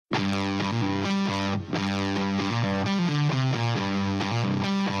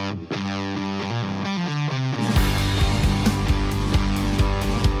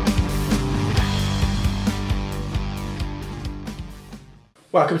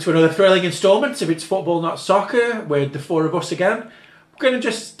Welcome to another thrilling instalment of It's Football Not Soccer with the four of us again. We're going to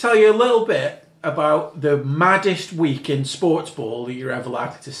just tell you a little bit about the maddest week in sports ball that you're ever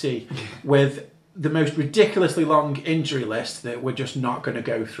likely to see, with the most ridiculously long injury list that we're just not going to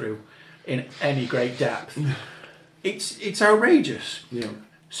go through in any great depth. It's outrageous. Yeah.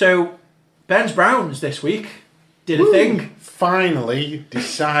 So, Ben's Browns this week did a thing. Finally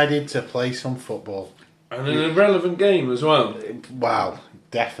decided to play some football. And an irrelevant game as well. Wow,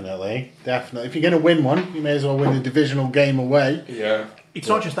 definitely. If you're going to win one, you may as well win the divisional game away. Yeah. It's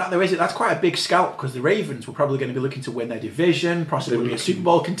not just that though, is it? That's quite a big scalp because the Ravens were probably going to be looking to win their division, possibly be a Super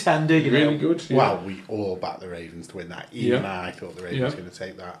Bowl contender. Really good. Yeah. Well, we all backed the Ravens to win that. Even I thought the Ravens were going to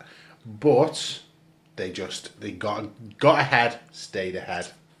take that. But they got ahead, stayed ahead,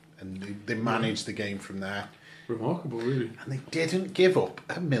 and they managed the game from there. Remarkable, really. And they didn't give up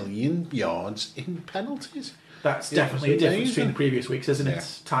 1,000,000 yards in penalties. That's definitely a difference amazing. between the previous weeks, isn't it? Yeah.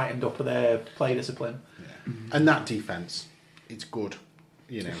 It's tightened up their play discipline. Yeah. And that defence, it's good.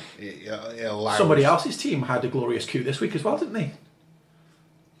 You know, it allows... Somebody else's team had a glorious coup this week as well, didn't they?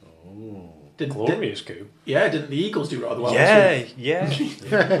 Oh. Glorious coup. Yeah, didn't the Eagles do rather well Yeah.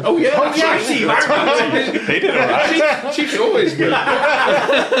 Oh yeah, that's right, Steve. I remember. They did alright. Chiefs always good.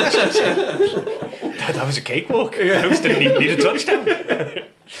 That was a cakewalk. Those didn't even need a touchdown.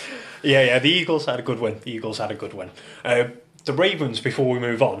 Yeah, the Eagles had a good win. The Ravens, before we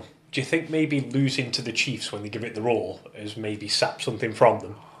move on, do you think maybe losing to the Chiefs when they give it their all has maybe sapped something from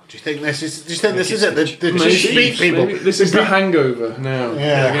them? Do you think this is it? They just beat people. Maybe this is the hangover now.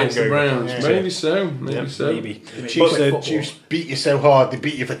 Yeah, against the Browns. Yeah. Maybe so. Maybe so. Maybe. Chiefs, the Chiefs beat you so hard, they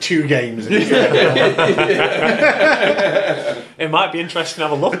beat you for 2 games. It might be interesting to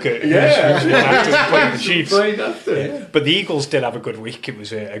have a look at Yeah. the Chiefs. Played after. Yeah. But the Eagles did have a good week. It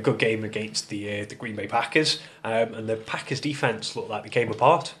was a good game against the Green Bay Packers, and the Packers defence looked like they came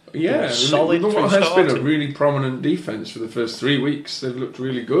apart. Yeah, solid. What through has start. been a really prominent defence for the first 3 weeks. They've looked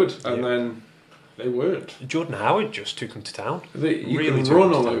really good, and then they weren't. Jordan Howard just took them to town. You Really can run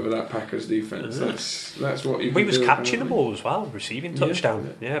took all them to over that Packers defence. That's what you. He can was do, catching the apparently. ball as well, receiving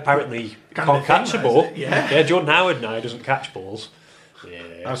touchdown. Yeah, apparently Kind can't of thing, catch a that, ball. is it? Yeah. Yeah, Jordan Howard now doesn't catch balls. Yeah.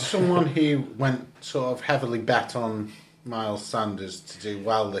 As someone who went sort of heavily bet on Miles Sanders to do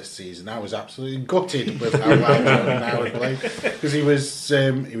well this season, I was absolutely gutted with how well Jordan Howard played, because he was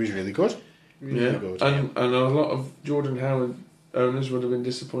really good. Really good. And a lot of Jordan Howard owners would have been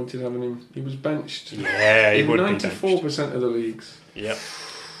disappointed having him. He was benched. Yeah, he in would be 94% of the leagues. Yep.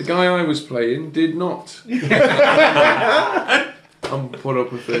 The guy I was playing did not. I'm put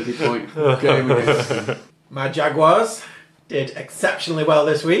up a 30-point game against him. My Jaguars did exceptionally well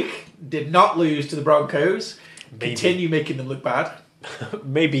this week. Did not lose to the Broncos. Continue making them look bad.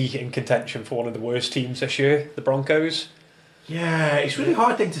 Maybe in contention for one of the worst teams this year, the Broncos. Yeah, it's really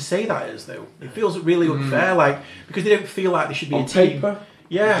hard thing to say that is though. It feels really unfair, because they don't feel like they should be On a team. paper,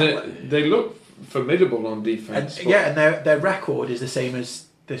 Yeah, they look formidable on defence. and their record is the same as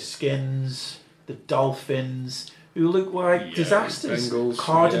the Skins, the Dolphins, who look like disasters. Bengals,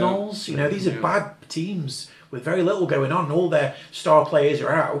 Cardinals, these are bad teams with very little going on. All their star players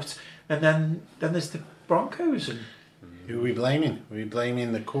are out, and then there's the Broncos. And Who are we blaming? Are we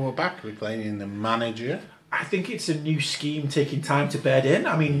blaming the quarterback? Are we blaming the manager? I think it's a new scheme taking time to bed in.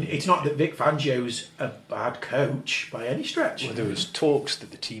 I mean, it's not that Vic Fangio's a bad coach by any stretch. Well, there was talks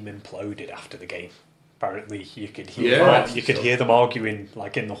that the team imploded after the game. Apparently, you could hear them arguing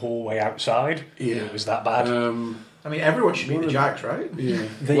like in the hallway outside. Yeah. It was that bad. I mean, everyone should beat the Jags, right? Yeah.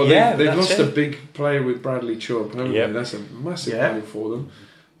 They've They've lost a big player with Bradley Chubb, haven't Yep. they? That's a massive blow for them.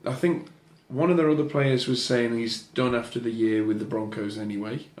 I think one of their other players was saying he's done after the year with the Broncos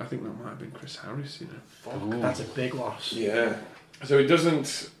anyway. I think that might have been Chris Harris, Fuck, that's a big loss. Yeah. So it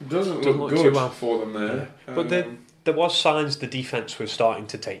doesn't look look good too well. for them there. Yeah. But there was signs the defence was starting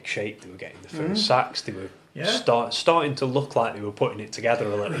to take shape. They were getting the first sacks. They were starting to look like they were putting it together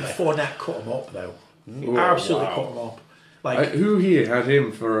a little bit. Fournette cut them up though. He Oh, absolutely wow. cut them up. Who here had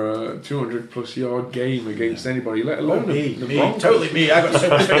him for a 200-plus yard game agained anybody, let alone me, the me, Broncos? totally me. I got so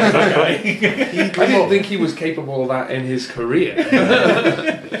much faith in that guy. I didn't think he was capable of that in his career.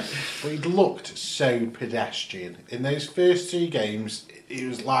 Well, he looked so pedestrian. In those first 2 games, it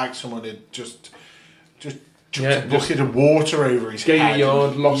was like someone had just chucked a bucket of water over his Gained head. a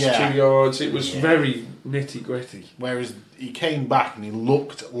yard, lost 2 yards. It was Yeah. very nitty-gritty. Whereas he came back and he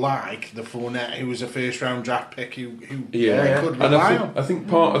looked like the Fournette who was a first-round draft pick who could And rely on. I think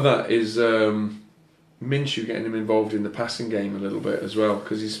part of that is Minshew getting him involved in the passing game a little bit as well,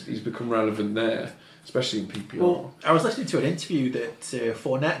 because he's become relevant there, especially in PPR. Well, I was listening to an interview that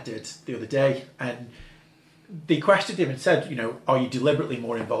Fournette did the other day, and they questioned him and said, are you deliberately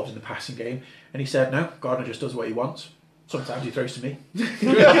more involved in the passing game? And he said, no, Gardner just does what he wants. Sometimes he throws to me.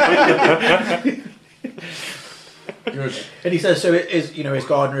 Good. And he says, so is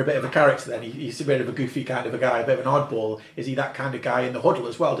Gardner a bit of a character then? He's a bit of a goofy kind of a guy, a bit of an oddball. Is he that kind of guy in the huddle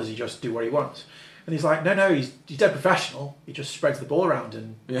as well? Does he just do what he wants? And he's like, no, he's dead professional. He just spreads the ball around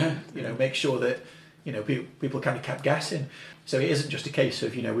and makes sure that people kind of kept guessing. So it isn't just a case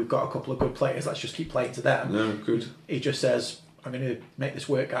of we've got a couple of good players, let's just keep playing to them. No, good. He just says, I'm going to make this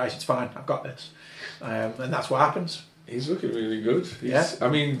work, guys. It's fine. I've got this, and that's what happens. He's looking really good. Yeah. I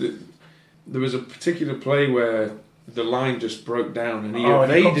mean, there was a particular play where the line just broke down and he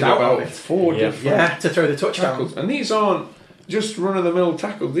evaded about 4 different to throw the touchdown. tackles. And these aren't just run-of-the-mill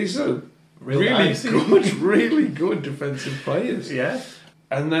tackles. These are really nice. good, really good defensive players. Yeah.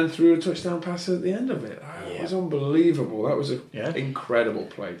 And then threw a touchdown pass at the end of it. It was unbelievable. That was an incredible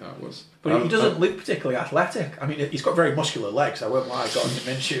play, that was. But he doesn't look particularly athletic. I mean, he's got very muscular legs. I won't lie, Gardner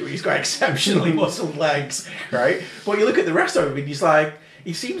Minshew. He's got exceptionally muscled legs, right? But you look at the rest of him and he's like,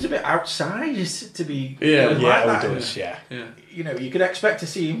 he seems a bit outsized to be going like that. He does, yeah. You could expect to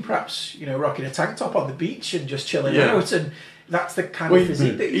see him perhaps, rocking a tank top on the beach and just chilling out, and that's the kind of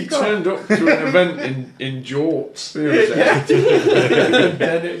physique that he's got. He turned up to an event in jorts.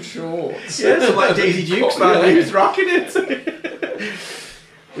 Denim shorts. Yeah, so like Daisy Dukes, man, he was rocking it.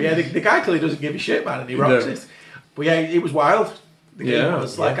 But yeah, the guy clearly doesn't give a shit, man, and he rocks it. But yeah, it was wild. The game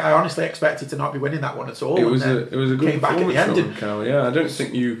was like, I honestly expected to not be winning that one at all. It was a good came back at the end. And Cal. Yeah, I don't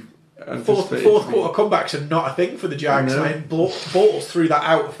think you. Fourth quarter comebacks are not a thing for the Jags. No. I mean, Bortles threw that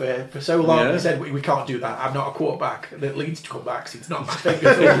out for so long. Yeah. He said, we can't do that. I'm not a quarterback that leads to comebacks. It's not my thing.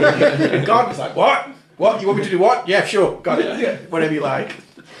 And Gardner's like, what? What? You want me to do what? Yeah, sure. Got it. Yeah. Whatever you like.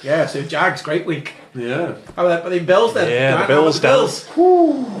 Yeah, so Jags, great week. Yeah. How about the Bills then? Yeah, the Bills.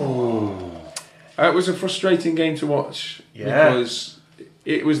 It was a frustrating game to watch. Yeah. Because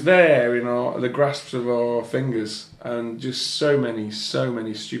it was there in the grasps of our fingers, and just so many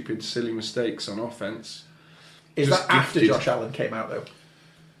stupid, silly mistakes on offense. Is just that after gifted. Josh Allen came out though?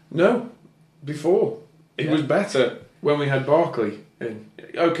 No, before. It was better when we had Barkley in.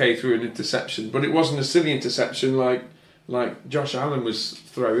 Okay, through an interception, but it wasn't a silly interception like Josh Allen was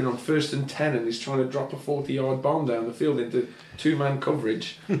throwing on 1st and 10, and he's trying to drop a 40-yard bomb down the field into 2-man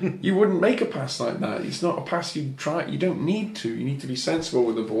coverage. You wouldn't make a pass like that. It's not a pass you try. You don't need to. You need to be sensible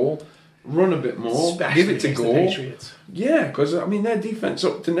with the ball, run a bit more, Especially give it to against the Gore. Patriots. Yeah, because their defense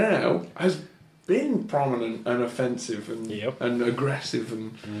up to now has been prominent and offensive and aggressive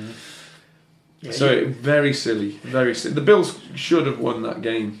and. Yeah, So very silly, very silly. The Bills should have won that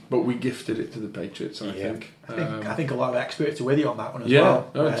game, but we gifted it to the Patriots. I think. I think a lot of experts are with you on that one as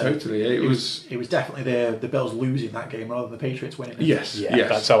well. Yeah, totally. It was definitely the Bills losing that game rather than the Patriots winning it. yes,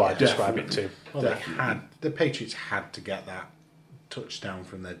 that's how I describe it too. Well, the Patriots had to get that touchdown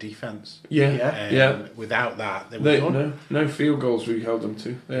from their defense. Yeah. Without that, they were done. No field goals we held them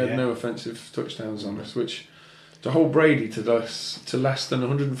to. They had no offensive touchdowns on us, which to hold Brady to less than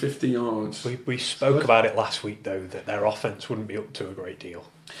 150 yards. We spoke about it last week though, that their offense wouldn't be up to a great deal.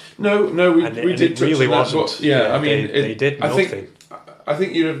 No, we did touch really on that, wasn't. but yeah, I mean, they did nothing. I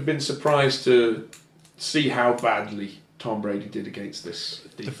think you'd have been surprised to see how badly Tom Brady did against this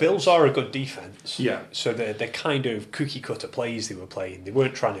defense. The Bills are a good defense. Yeah. So they're kind of cookie cutter plays they were playing. They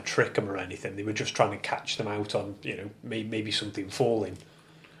weren't trying to trick them or anything. They were just trying to catch them out on maybe something falling,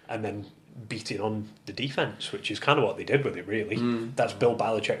 and then beating on the defense, which is kind of what they did with it. Really, that's Bill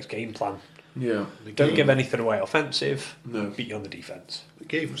Belichick's game plan. Yeah. Don't give anything away offensive. No. Beat you on the defense. They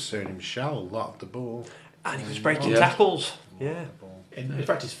gave Sonny Michel a lot of the ball. And he was breaking tackles. Yeah. In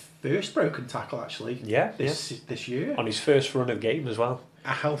fact, his first broken tackle actually. Yeah. This year. On his first run of the game as well.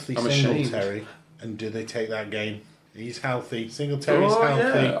 A healthy I'm Singletary, and do they take that game? He's healthy. Singletary's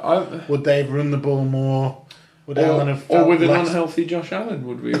healthy. Yeah. Would they have run the ball more? Would Allen have or felt with an less? unhealthy Josh Allen,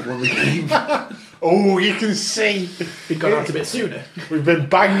 would we have won the game? Oh, you can see. He'd gone out a bit sooner. We've been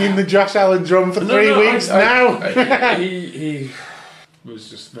banging the Josh Allen drum for 3 weeks now. He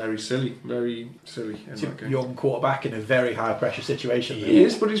was just very silly in that game. Young quarterback in a very high pressure situation. He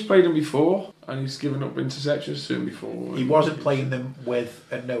is, but he's played them before, and he's given up interceptions to him before. He wasn't playing them with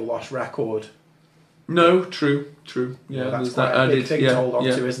a no-loss record. No, true. Yeah, that's there's quite that a big added. thing to hold on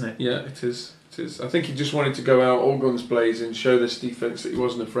to, isn't it? Yeah, it is. I think he just wanted to go out all guns blazing, show this defence that he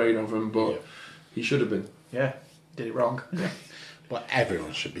wasn't afraid of them, but he should have been. Yeah, did it wrong. But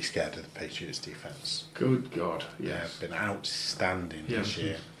everyone should be scared of the Patriots' defence. Good God, Yeah, yes. been outstanding this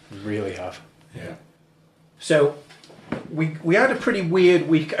year. Really have. Yeah. So we had a pretty weird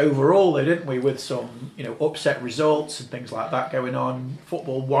week overall, though, didn't we? With some upset results and things like that going on.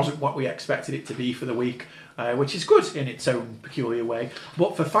 Football wasn't what we expected it to be for the week. which is good in its own peculiar way.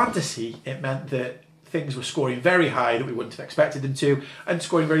 But for fantasy, it meant that things were scoring very high that we wouldn't have expected them to, and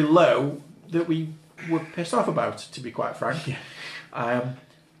scoring very low that we were pissed off about, to be quite frank.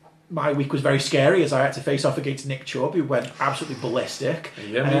 My week was very scary as I had to face off against Nick Chubb, who went absolutely ballistic.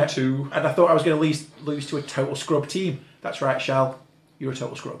 Yeah, me too. And I thought I was going to lose to a total scrub team. That's right, Shal. You're a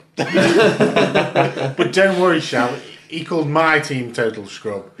total scrub. But don't worry, Shal. He called my team total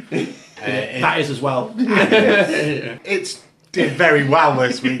scrub. That is as well. It's did very well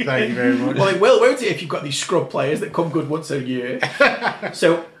this week, thank you very much. Well, it will, won't it, if you've got these scrub players that come good once a year.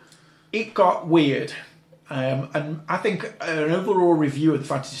 So it got weird. And I think an overall review of the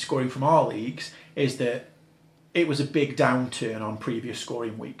fantasy scoring from our leagues is that it was a big downturn on previous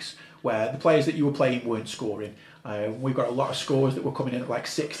scoring weeks where the players that you were playing weren't scoring. We've got a lot of scores that were coming in at like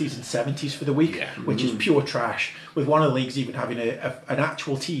 60s and 70s for the week, which is pure trash, with one of the leagues even having an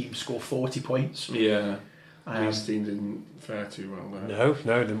actual team score 40 points. Yeah. His team didn't fare too well there.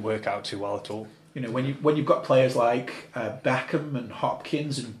 No, it didn't work out too well at all. You know, when you've got players like Beckham and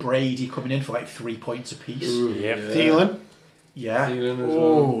Hopkins and Brady coming in for like 3 points apiece. Yep. Thielen? Yeah. Thielen as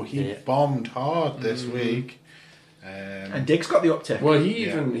Oh, well. he bombed hard this week. And Diggs got the uptick. Well, he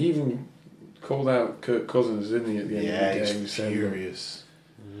even called out Kirk Cousins, didn't he, at the end of the game? He's furious.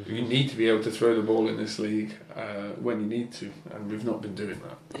 You need to be able to throw the ball in this league when you need to, and we've not been doing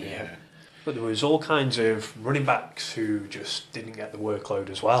that. Yeah. But there was all kinds of running backs who just didn't get the workload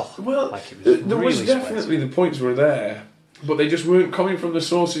as well. Well, like it there really was definitely the points were there, but they just weren't coming from the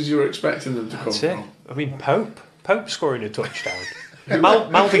sources you were expecting them to That's come it. from. I mean, Pope scoring a touchdown.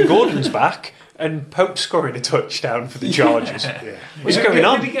 Melvin Gordon's back, and Pope scoring a touchdown for the Chargers. What's going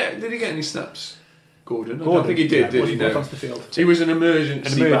on? Did he get any snaps? Gordon? I Gordon, don't think he did he? Wasn't No. onto the field. He was an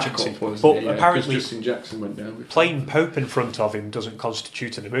emergency. Backup, wasn't But he? Yeah, apparently 'cause Justin Jackson went down. Before. Playing Pope in front of him doesn't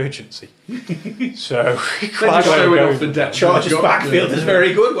constitute an emergency. So, They're just showing off the depth. Chargers backfield is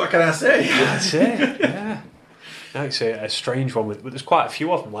very good, what can I say? That's it, yeah. No, it's a strange one, but there's quite a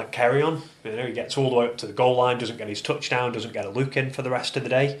few of them, like Kerryon. You know, he gets all the way up to the goal line, doesn't get his touchdown, doesn't get a look in for the rest of the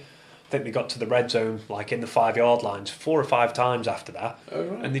day. I think they got to the red zone, like in the 5-yard lines, 4 or 5 times after that,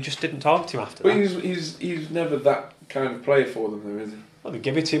 and they just didn't target him after But that. he's never that kind of player for them, though, is he? Well, they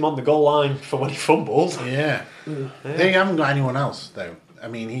give it to him on the goal line for when he fumbled. Yeah. They haven't got anyone else, though. I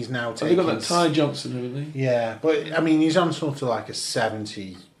mean, he's now taking... They've got that Ty Johnson, haven't they? Yeah, but, I mean, he's on sort of like a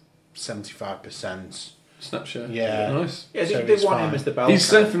 75%. Snapshot. Yeah. Nice. Yeah, So they it's want fine. him as the bell He's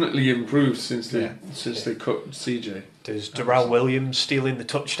cow. definitely improved since they Yeah. cut CJ. There's Darrell Williams stealing the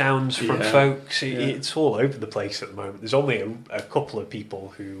touchdowns from Yeah. folks. Yeah. It's all over the place at the moment. There's only a couple of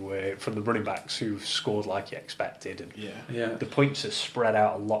people who, from the running backs, who've scored like you expected. And Yeah. the points are spread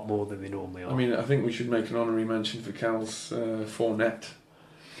out a lot more than they normally are. I mean, I think we should make an honorary mention for Cal's Fournette.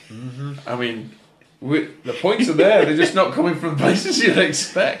 I mean, the points are there. They're just not coming from places you'd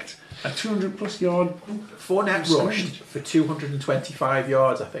expect. A 200-plus yard. Fournette rushed for 225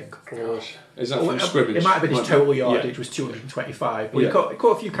 yards, I think. Is that from scrimmage? It might have been his total Yeah. yardage was 225. But Yeah. he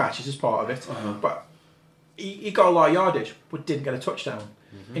caught a few catches as part of it. But he got a lot of yardage, but didn't get a touchdown.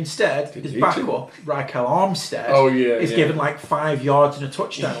 Instead, his he backup, Raquel Armstead, is yeah. given like 5 yards and a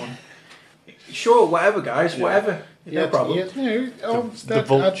touchdown. Sure, whatever, guys, whatever. No problem. The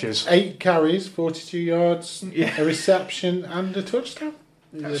vultures. 8 carries, 42 yards, Yeah. a reception, and a touchdown.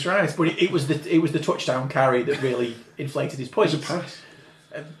 That's right. But it was the touchdown carry that really inflated his points. It's a pass.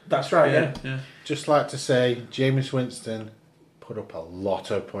 That's right. Yeah. Just like to say, Jameis Winston put up a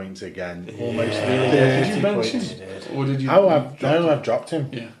lot of points again. Almost really Did 30 you points. mention? Or did you? I've dropped him.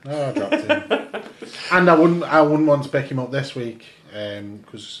 Yeah. No, I've dropped him. And I wouldn't want to pick him up this week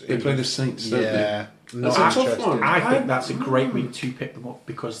because They play the Saints, don't they? yeah, not That's a tough interested. one. I think that's a great week to pick them up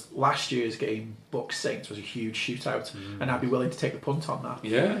because last year's game, Bucks Saints, was a huge shootout, and I'd be willing to take the punt on that.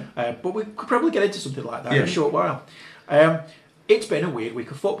 Yeah. But we could probably get into something like that in Yeah. a short while. It's been a weird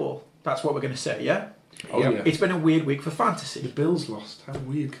week of football. That's what we're going to say, yeah? Oh, yeah. It's been a weird week for The fantasy. Bills lost. How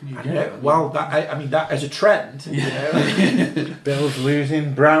weird can you I get? know. Well, I mean, that as a trend, you know. Bills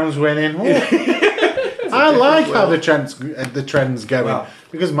losing, Browns winning. I like how the trend's going Well.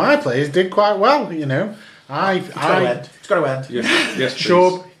 because my players did quite well. You know, It's got to end. Yes,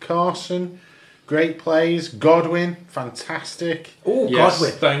 Chubb, Carson, great plays. Godwin, fantastic. Oh, Yes,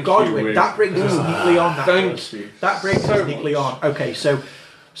 Godwin. thank Godwin. you, That brings us neatly on. Thank you. That brings So us neatly on. Okay, so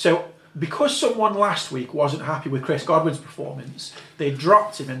because someone last week wasn't happy with Chris Godwin's performance, they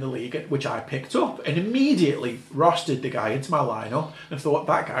dropped him in the league, which I picked up, and immediately rostered the guy into my lineup and thought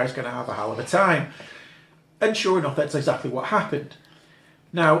that guy's going to have a hell of a time. And sure enough, that's exactly what happened.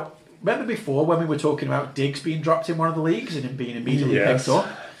 Now, remember before when we were talking about Diggs being dropped in one of the leagues and him being immediately Yes. picked up?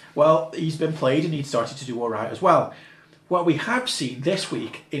 Well, he's been played and he'd started to do all right as well. What we have seen this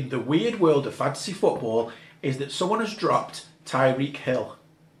week in the weird world of fantasy football is that someone has dropped Tyreek Hill.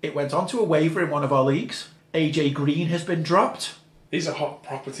 It went onto a waiver in one of our leagues. AJ Green has been dropped. He's a hot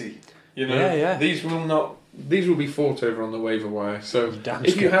property. You know, Yeah. These will be fought over on the waiver wire. So Damn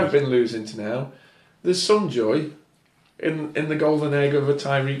if you skippy. have been losing to now, there's some joy in the golden egg of a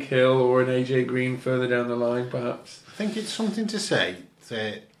Tyreek Hill or an AJ Green further down the line, perhaps. I think it's something to say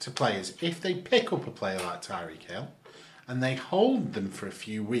to players, if they pick up a player like Tyreek Hill and they hold them for a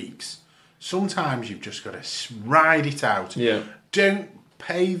few weeks, sometimes you've just got to ride it out. Yeah. Don't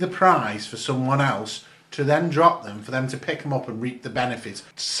pay the price for someone else to then drop them, for them to pick them up and reap the benefits.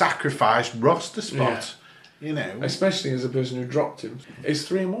 Sacrifice roster spot, you know. Especially as a person who dropped him. It's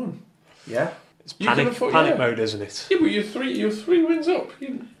 3-1. Yeah. It's You can panic afford- panic yeah. mode, isn't it? Yeah, but you're three wins up.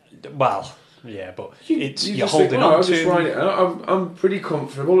 Well, yeah, but You you're just think, holding well, on I'll to. just ride it out. I'm pretty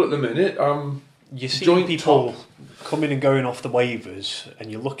comfortable at the minute. You see joint people top. coming and going off the waivers,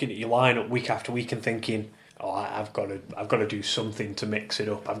 and you're looking at your lineup week after week and thinking, "Oh, I've got to do something to mix it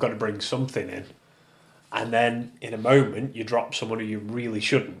up. I've got to bring something in." And then in a moment, you drop someone who you really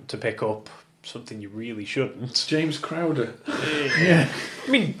shouldn't to pick up something you really shouldn't. James Crowder. Yeah. I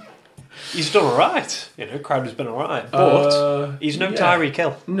mean, he's done all right. You know, Crowder's been all right, but he's no yeah. Tyreek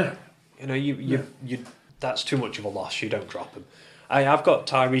Hill. No. You know, you that's too much of a loss. You don't drop him. I've got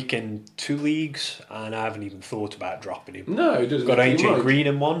Tyreek in 2 leagues, and I haven't even thought about dropping him. No, it doesn't. Got make you AJ right. Green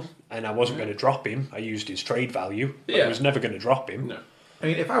in one, and I wasn't going to drop him. I used his trade value, but Yeah. I was never going to drop him. No. I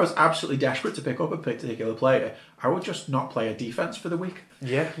mean, if I was absolutely desperate to pick up a particular player, I would just not play a defence for the week.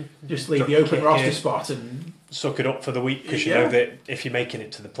 Yeah, Just leave Drop the open kick, roster yeah. spot and... suck it up for the week because you Yeah. know that if you're making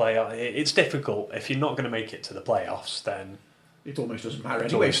it to the playoffs, it's difficult. If you're not going to make it to the playoffs, then It almost doesn't matter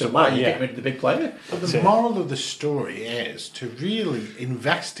It anyway, almost so doesn't why matter, you yeah. get rid of the big player? But That's the it. moral of the story is to really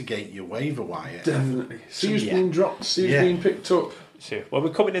investigate your waiver wire. Definitely. See who's Yeah. being dropped, see who's Yeah. being picked up. so well, we're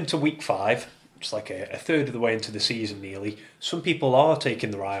coming into week 5. It's like a third of the way into the season nearly. Some people are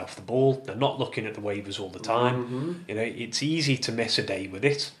taking their eye off the ball. They're not looking at the waivers all the time. You know, it's easy to miss a day with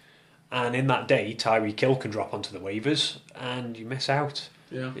it. And in that day, Tyreek Hill can drop onto the waivers and you miss out.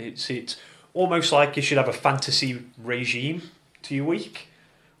 Yeah. It's almost like you should have a fantasy regime to your week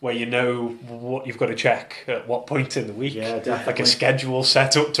where you know what you've got to check at what point in the week. Yeah, Like definitely. a schedule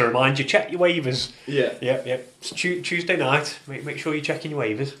set up to remind you, check your waivers. Yeah. Yep. It's Tuesday night. Make sure you're checking your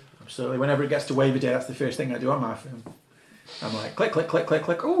waivers. Absolutely. Whenever it gets to waiver day, that's the first thing I do on my phone. I'm like, click, click, click, click,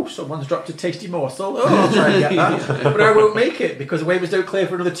 click. Oh, someone's dropped a tasty morsel. Oh, I'll try and get that. But I won't make it because the waivers don't clear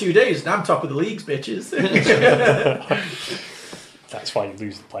for another 2 days and I'm top of the leagues, bitches. That's why you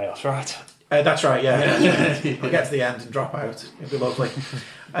lose the playoffs, right? That's right, yeah. I'll get to the end and drop out. It'll be lovely.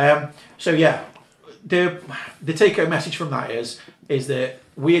 So, yeah, the take-home message from that is that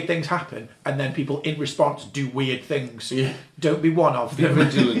weird things happen and then people in response do weird things. Yeah. Don't be one of Be them.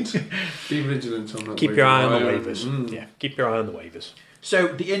 vigilant. Be vigilant on that. Keep your eye on the waiver waivers. wire. Yeah, keep your eye on the waivers. So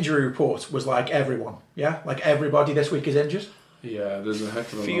the injury report was like everyone, yeah? Like everybody this week is injured. Yeah, there's a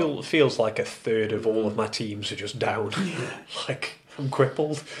heck of a lot. Feels like a third of all of my teams are just down. Like, I'm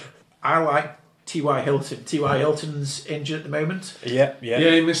crippled. I like T.Y. Hilton. T.Y. Hilton's injured at the moment. Yeah. Yeah,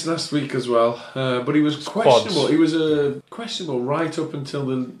 he missed last week as well, but he was questionable. He was questionable right up until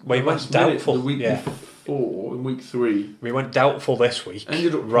the Well, he went last minute doubtful, the week yeah. before, in week 3. We went doubtful this week,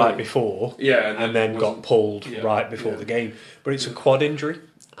 Ended up right playing. before, Yeah, and then got wasn't- pulled yeah, right before yeah. the game. But it's a quad injury,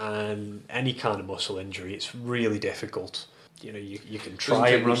 and any kind of muscle injury, it's really difficult. You know, you can Doesn't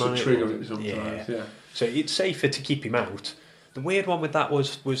try take and run much on to it. trigger but- it sometimes. Yeah. So it's safer to keep him out. The weird one with that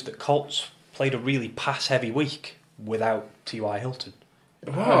was that Colts played a really pass-heavy week without T.Y. Hilton.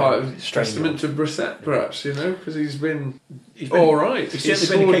 Oh, Strange testament to Brissett, perhaps, you know, because he's been He's all right. He's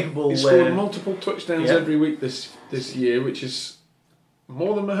certainly been a capable... He's scored multiple touchdowns yeah. every week this year, which is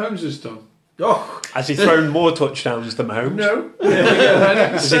more than Mahomes has done. Oh, Has he thrown more touchdowns than Mahomes? No, I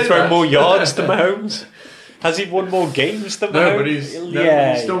didn't Has say he thrown that. more yards than Mahomes? Has he won more games than Mahomes?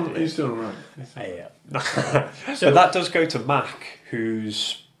 No, but he's done right. Yeah. But that does go to Mac,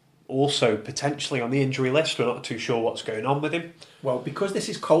 who's also potentially on the injury list. We're not too sure what's going on with him. well, because this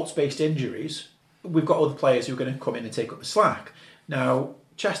is Colts-based injuries, we've got other players who are going to come in and take up the slack. Now,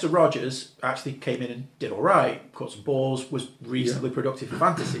 Chester Rogers actually came in and did all right, caught some balls, was reasonably productive for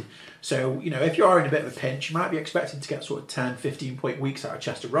fantasy. So, you know, if you are in a bit of a pinch, you might be expecting to get sort of 10, 15-point weeks out of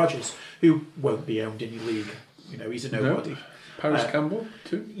Chester Rogers, who won't be owned in your league. You know, he's a nobody. Paris Campbell,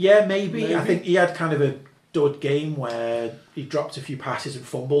 too. Yeah, maybe. I Maybe. think he had kind of a dud game where he dropped a few passes and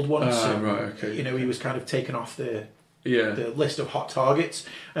fumbled once. and, Right, okay. You know, he was kind of taken off the Yeah. list of hot targets.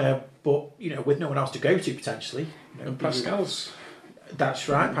 But, you know, with no one else to go to potentially. You know, And Pascal's That's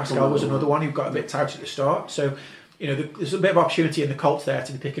right. Pascal was another one who got a bit touted at the start. So, there's a bit of opportunity in the Colts there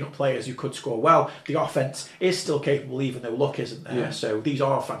to be picking up players who could score well. The offense is still capable, even though luck isn't there. Yeah. So these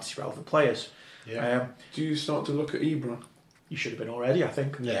are fantasy relevant players. Yeah. Do you start to look at Ebron? You should have been already, I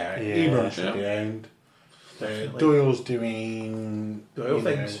think. Yeah. Ebron should be owned. Doyle's doing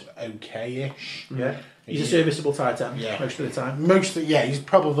things okay-ish. Yeah. He's a serviceable tight end most of the time. He's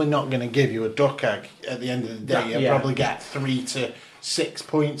probably not going to give you a duck egg at the end of the day. He'll probably get 3 to 6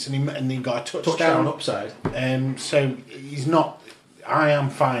 points and he got a touchdown upside. So he's not. I am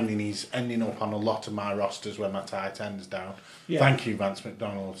finding he's ending up on a lot of my rosters where my tight end is down. Yeah. Thank you, Vance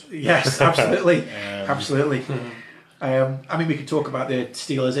McDonald. Yes, absolutely, absolutely. We could talk about the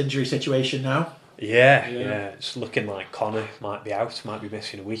Steelers' injury situation now. Yeah. It's looking like Connor might be out, might be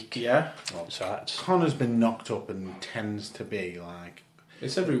missing a week. Yeah. Connor's been knocked up and tends to be like...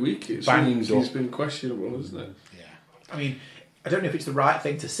 It's every week. It seems he's been questionable, isn't it? Yeah. I don't know if it's the right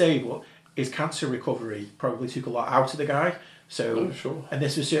thing to say, but his cancer recovery probably took a lot out of the guy. So, sure. And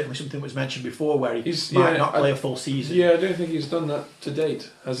this was certainly something that was mentioned before where he might not play a full season. Yeah, I don't think he's done that to date,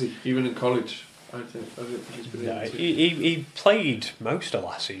 has he? Even in college. I don't think he's been able to. He played most of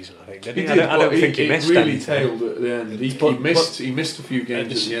last season, I think, didn't he? He did, I don't think he missed really anything. Tailed at the end. He missed a few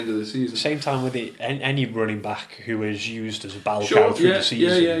games at the end of the season. Same time with any running back who is used as a bell cow through the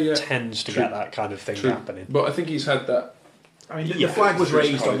season tends to get that kind of thing happening. But I think he's had that. The flag was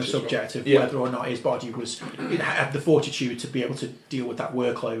raised on the subject of whether or not his body had the fortitude to be able to deal with that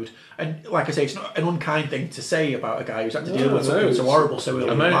workload. And like I say, it's not an unkind thing to say about a guy who's had to deal with something so horrible so early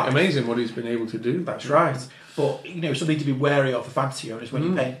in life. Amazing what he's been able to do. That's right. But something to be wary of for fantasy owners when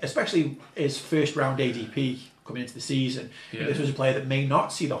you're paying, especially his first round ADP coming into the season. This was a player that may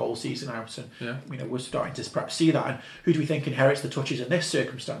not see the whole season out, and we're starting to perhaps see that. And who do we think inherits the touches in this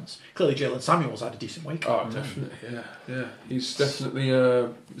circumstance? Clearly, Jalen Samuels had a decent week. Oh, definitely, yeah. He's definitely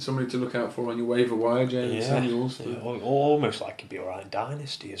somebody to look out for on your waiver wire, Jalen Samuels. Yeah. Almost like he'd be alright in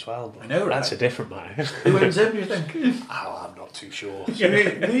Dynasty as well. But I know, right? That's a different matter. Who owns him, you think? I'm not too sure.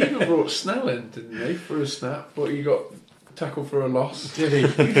 They even brought Snell in, didn't they, for a snap, but he got tackled for a loss. Did he?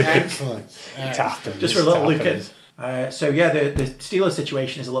 Excellent. It happened. Just for a little look in. The Steelers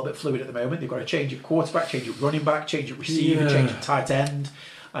situation is a little bit fluid at the moment. They've got a change of quarterback, change of running back, change of receiver, change of tight end.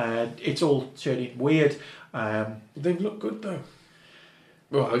 It's all turning weird. They look good though.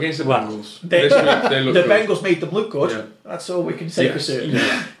 Well, against the Bengals. They look good. Bengals made them look good. Yeah. That's all we can say for certain.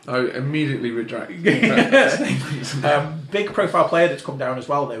 Yeah. I immediately retract. Big profile player that's come down as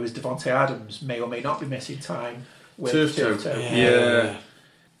well though is Devontae Adams. May or may not be missing time with turf toe. Yeah.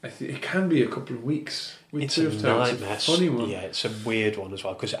 I think it can be a couple of weeks. It's a nightmare. It's a funny one. Yeah, it's a weird one as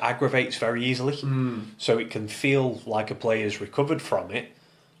well because it aggravates very easily. So it can feel like a player's recovered from it,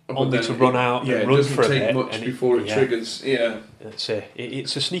 only to run out and run for a bit. It doesn't take much before it triggers. Yeah, it's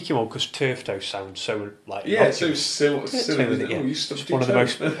a sneaky one because turf toe sounds so like it's so silly. It's one of the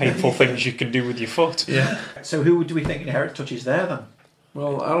most painful things you can do with your foot. Yeah. So who do we think inherit touches there then?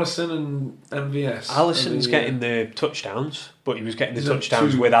 Well, Allison and MVS. Allison's getting the touchdowns, but he was getting the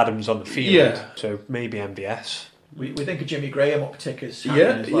touchdowns with Adams on the field. Yeah. So maybe MVS. We think of Jimmy Graham uptickers.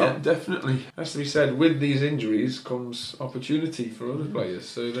 Yeah, definitely. Has to be said, with these injuries comes opportunity for other players.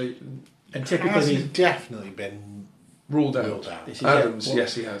 So typically he's definitely been ruled out. Adams,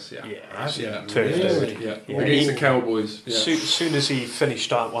 yes, he has. Against the Cowboys. As soon as he finished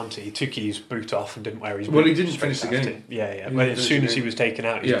start one, he took his boot off and didn't wear his boot. Well, he didn't finish the game. But as soon as he was taken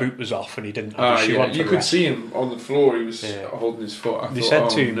out, his boot was off and he didn't have his shoe on. You could see him on the floor. He was holding his foot. They said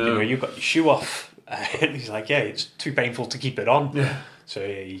to him, "You've got your shoe off," and he's like, "Yeah, it's too painful to keep it on." Yeah. So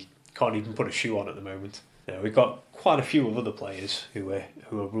he can't even put a shoe on at the moment. We've got quite a few of other players who are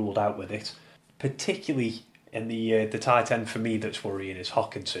ruled out with it, particularly. And the tight end for me that's worrying is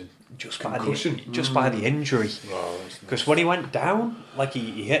Hawkinson, just by the injury. Because when he went down, like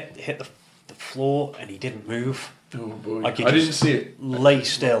he hit the floor and he didn't move. Oh boy! Like I didn't see it. Lay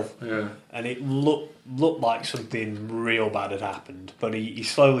still. Yeah. And it looked like something real bad had happened. But he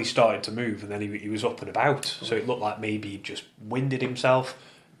slowly started to move, and then he was up and about. So it looked like maybe he just winded himself.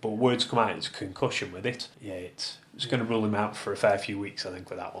 But words come out, it's a concussion with it. Yeah, it's going to rule him out for a fair few weeks, I think,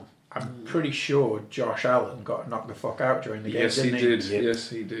 with that one. I'm pretty sure Josh Allen got knocked the fuck out during the game, didn't he? Yes,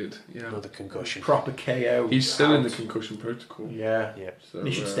 he did. Yeah. Another concussion. Proper KO. He's still in the concussion protocol. Yeah. So,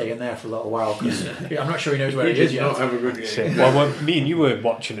 he should stay in there for a little while because I'm not sure he knows where he is yet. Not have a good game. Well, me and you were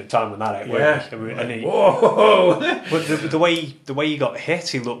watching at the time when that whoa! But the way he got hit,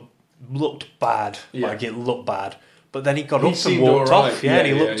 he looked bad. Like it looked bad. But then he got up and walked off. And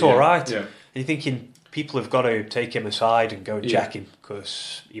he looked all right. Yeah. And you're thinking, people have got to take him aside and go and check him,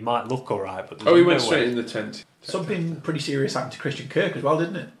 because he might look alright, but he went straight in the tent. Something pretty serious happened to Christian Kirk as well,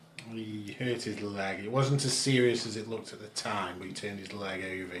 didn't it? He hurt his leg. It wasn't as serious as it looked at the time, but he turned his leg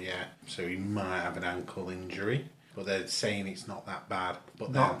over, so he might have an ankle injury. But they're saying it's not that bad.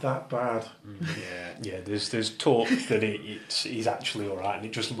 But Not that bad. Yeah. There's talk that he's actually alright, and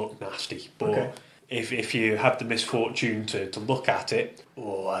it just looked nasty. But if you have the misfortune to look at it,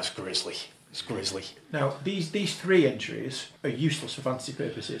 that's grisly. It's grisly. Now, these 3 injuries are useless for fantasy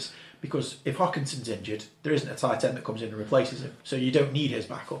purposes, because if Hawkinson's injured, there isn't a tight end that comes in and replaces him, so you don't need his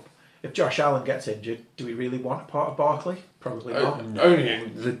backup. If Josh Allen gets injured, do we really want a part of Barkley? Probably not. Only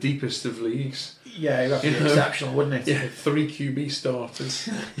in the deepest of leagues. Yeah, it would be exceptional, wouldn't it? Yeah, 3 QB starters.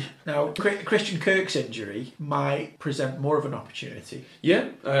 Now, Christian Kirk's injury might present more of an opportunity. Yeah,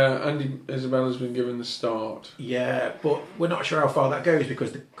 Andy Isabella's been given the start. Yeah, but we're not sure how far that goes,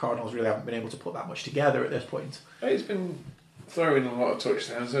 because the Cardinals really haven't been able to put that much together at this point. He's been throwing a lot of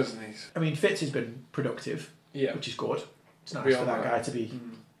touchdowns, hasn't he? I mean, Fitz has been productive, which is good. It's nice for that guy to be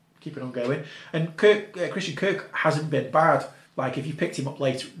keeping on going. And Christian Kirk hasn't been bad. Like, if you picked him up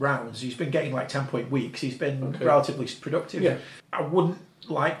late rounds, he's been getting like 10-point weeks. He's been relatively productive. Yeah. I wouldn't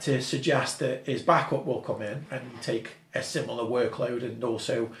like to suggest that his backup will come in and take a similar workload and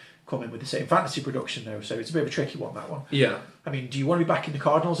also come in with the same fantasy production, though. So it's a bit of a tricky one, that one. Yeah. I mean, do you want to be backing the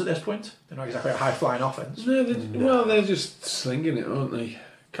Cardinals at this point? They're not exactly a high-flying offense. Well, they're just slinging it, aren't they?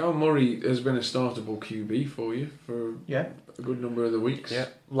 Cal Murray has been a startable QB for you for a good number of the weeks. Yeah.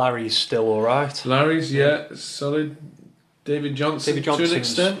 Larry's still alright. Larry's, solid. David Johnson to an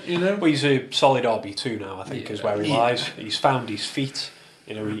extent, Well, he's a solid RB2 now, I think, is where he lies. He's found his feet.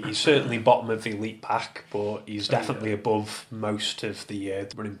 He's certainly bottom of the elite pack, but he's definitely above most of the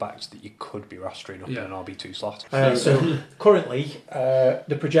running backs that you could be rostering up in an RB2 slot. So currently,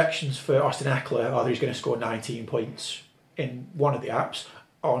 the projections for Austin Eckler are that he's going to score 19 points in one of the apps.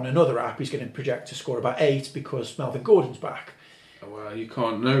 On another app, he's going to project to score about 8 because Melvin Gordon's back. Well, you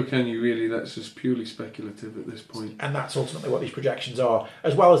can't know, can you, really? That's just purely speculative at this point. And that's ultimately what these projections are,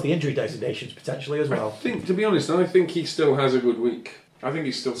 as well as the injury designations potentially as well. To be honest, I think he still has a good week. I think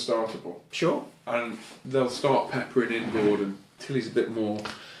he's still startable. Sure. And they'll start peppering in Gordon till he's a bit more...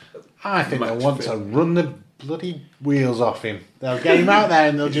 I think they'll want to run the bloody wheels off him. They'll get him out there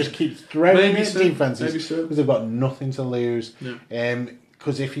and they'll just keep throwing his defences because they've got nothing to lose.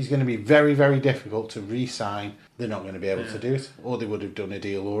 Because if he's going to be very, very difficult to re-sign, they're not going to be able to do it. Or they would have done a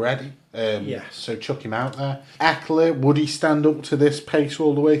deal already. So chuck him out there. Eckler, would he stand up to this pace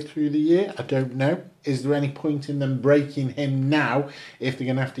all the way through the year? I don't know. Is there any point in them breaking him now if they're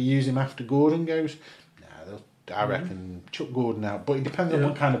going to have to use him after Gordon goes? I reckon chuck Gordon out. But it depends on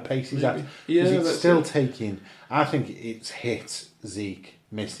what kind of pace he's at. Because it's still taking... I think it's hit Zeke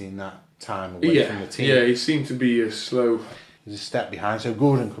missing that time away from the team. Yeah, he seemed to be slow... He's a step behind, so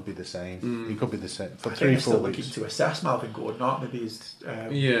Gordon could be the same. He could be the same for 3-4 weeks. Still looking to assess Melvin Gordon, aren't they? These,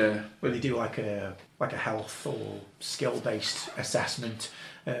 where they do like a health or skill based assessment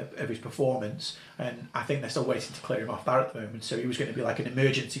of his performance, and I think they're still waiting to clear him off that at the moment. So he was going to be like an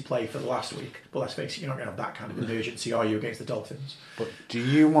emergency play for the last week, but let's face it, you're not going to have that kind of emergency, are you, against the Dolphins? But do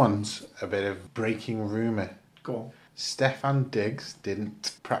you want a bit of breaking rumour? Go on. Stefan Diggs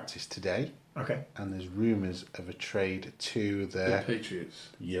didn't practice today. Okay. And there's rumours of a trade to the Patriots.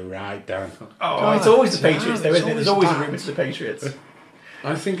 You're right, Darren. It's always the Patriots, though, isn't it? There's always a rumour to the Patriots.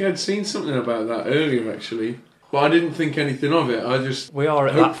 I think I'd seen something about that earlier, actually. But I didn't think anything of it. We are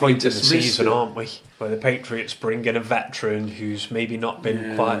at that point in the season, aren't we? Where the Patriots bring in a veteran who's maybe not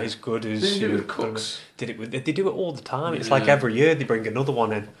been quite as good as... They do it with Cooks. They do it all the time. It's like every year they bring another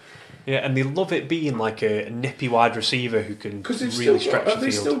one in. Yeah, and they love it being like a nippy wide receiver who can really stretch the field. Have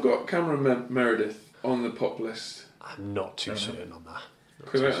they still got Cameron Meredith on the PUP list? I'm not too certain on that.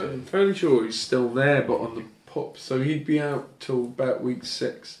 Because I'm fairly sure he's still there, but on the PUP, so he'd be out till about week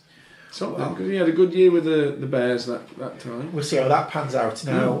 6. Something, because he had a good year with the Bears that time. We'll see how that pans out.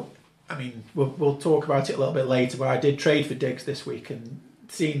 Now, I mean, we'll talk about it a little bit later, but I did trade for Diggs this week, and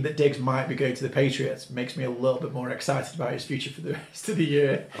seeing that Diggs might be going to the Patriots makes me a little bit more excited about his future for the rest of the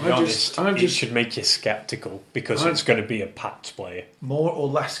year. It should make you sceptical because it's going to be a Pats player. More or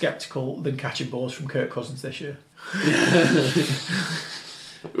less sceptical than catching balls from Kirk Cousins this year.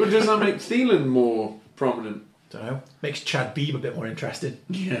 Well, does that make Thielen more prominent? Don't know. Makes Chad Beebe a bit more interested.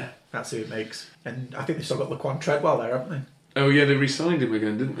 Yeah. That's who it makes. And I think they've still got Laquan Treadwell there, haven't they? Oh yeah, they re-signed him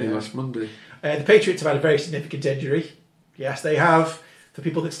again, didn't they, last Monday? The Patriots have had a very significant injury. Yes, they have. For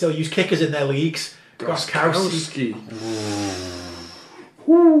people that still use kickers in their leagues, Gostkowski.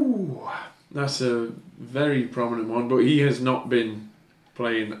 Ooh, that's a very prominent one, but he has not been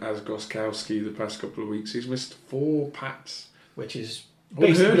playing as Goskowski the past couple of weeks. He's missed 4 pats. Which is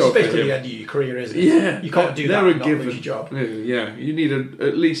Unheard basically of for the him. end of your career, isn't it? Yeah. You can't do that and not lose your job. Yeah, you need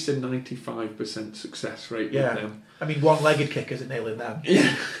at least a 95% success rate Yeah. with them. I mean, one-legged kickers are nailing them.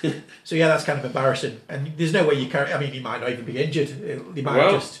 Yeah. So yeah, that's kind of embarrassing. And there's no way you can. I mean, he might not even be injured. He might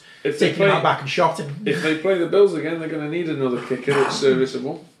Well, have just if they taken him play- out back and shot him. If they play the Bills again, they're going to need another kicker that's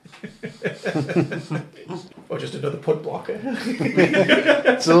serviceable. Or just another punt blocker.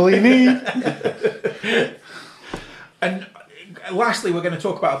 That's all you need. And lastly, we're going to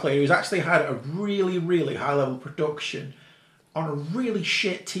talk about a player who's actually had a really, really high-level production on a really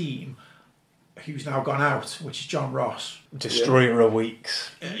shit team who's now gone out, which is John Ross. Destroyer of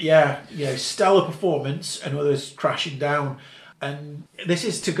weeks. Yeah, stellar performance and others crashing down. And this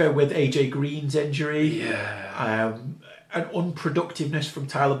is to go with AJ Green's injury. Yeah. An unproductiveness from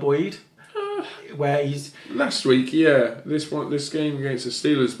Tyler Boyd, where he's Last week, this game against the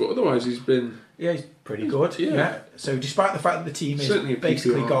Steelers, but otherwise he's been... he's pretty good. Yeah. So despite the fact that the team is Certainly a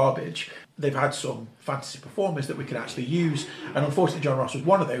basically PPR. garbage, they've had some fantasy performers that we can actually use. And unfortunately, John Ross was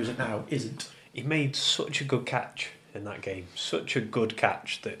one of those and now isn't. He made such a good catch in that game. Such a good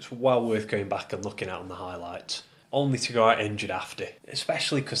catch that it's well worth going back and looking at on the highlights. Only to go out injured after.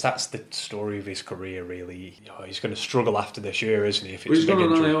 Especially because that's the story of his career, really. He's going to struggle after this year, isn't he? If Well, it's he's a big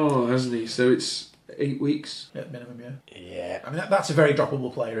gone injury. on IR, hasn't he? So it's 8 weeks. At minimum, yeah. Yeah. I mean, that's a very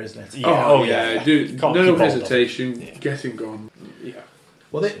droppable player, isn't it? Yeah. Oh, yeah. Can't No keep hold of hesitation. him. Get him gone. Yeah.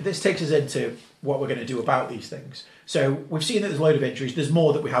 Well, this takes us into what we're going to do about these things. So we've seen that there's a load of injuries. There's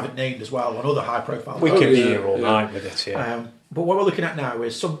more that we haven't named as well on other high-profile We players. could be yeah, here all yeah. night with it, yeah. But what we're looking at now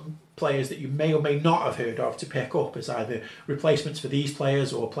is some players that you may or may not have heard of to pick up as either replacements for these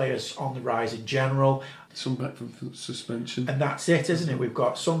players or players on the rise in general. Some back from suspension. And that's it, isn't it? We've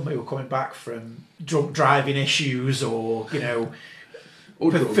got some who are coming back from drunk driving issues or,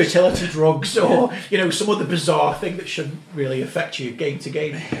 Or drugs. fertility drugs or, some other bizarre thing that shouldn't really affect you game to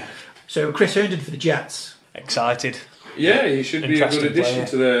game. So Chris Herndon for the Jets. Excited. Yeah, he should be a good Interesting addition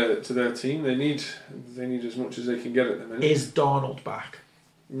player. to their team. They need as much as they can get at the minute. Is Darnold back?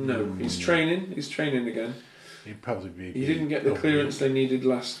 No, he's training. He's training again. He'd probably be. He didn't get the clearance they needed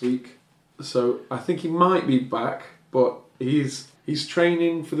last week, so I think he might be back. But he's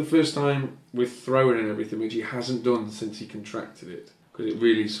training for the first time with throwing and everything, which he hasn't done since he contracted it, because it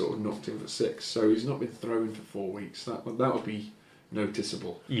really sort of knocked him for 6. So he's not been throwing for 4 weeks. That would be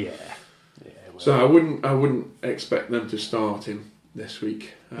noticeable. Yeah. Well, So I wouldn't expect them to start him this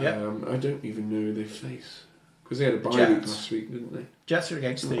week. Yep. I don't even know who they face, because they had a bye week Jets. last week, didn't they? Jets are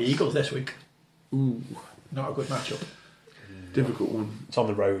against the Eagles this week. Ooh, Not a good matchup. difficult one. it's on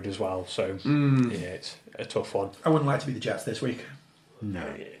the road as well, so Mm. yeah, it's a tough one. I wouldn't like to be the Jets this week. No.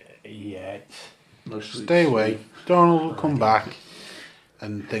 Yeah. Mostly. Stay away. Donald will come back,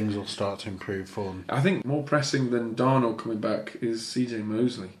 and things will start to improve for him. I think more pressing than Darnold coming back is CJ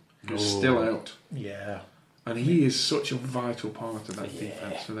Mosley, who's Oh. still out, Yeah. and he is such a vital part of that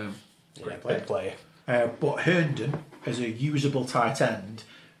defense for them. Great Big player. But Herndon as a usable tight end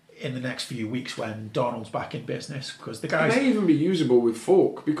in the next few weeks when Darnold's back in business, because the It guys. may even be usable with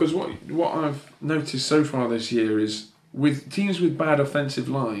Falk, because what I've noticed so far this year is with teams with bad offensive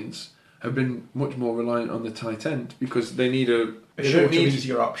lines have been much more reliant on the tight end, because they need A they shorter, don't need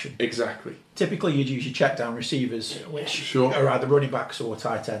easier option. exactly. Typically, you'd use your check down receivers, which Sure. are either running backs or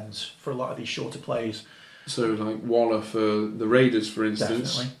tight ends for a lot of these shorter plays. So like Waller for the Raiders, for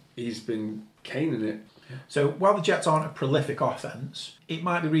instance, Definitely. he's been caning it. So while the Jets aren't a prolific offense, it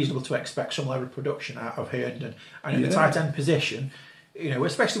might be reasonable to expect some level of production out of Herndon. And in the Yeah. tight end position,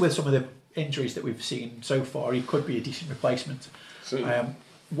 especially with some of the injuries that we've seen so far, he could be a decent replacement. So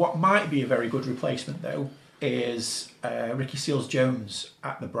What might be a very good replacement, though, is Ricky Seals-Jones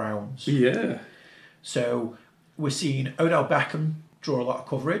at the Browns. yeah, So we're seeing Odell Beckham draw a lot of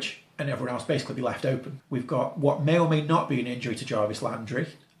coverage and everyone else basically be left open. We've got what may or may not be an injury to Jarvis Landry.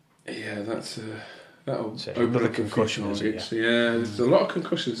 yeah, that'll So open another up a few concussion, is it? targets. Yeah, there's a lot of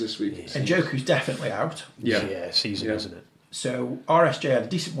concussions this week. And Joku's definitely out. Yeah. Season, Yeah. isn't it? So RSJ had a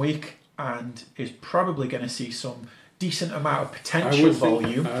decent week and is probably going to see some decent amount of potential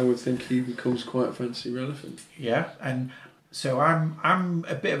volume. I would think he becomes quite fancy relevant. Yeah, and so I'm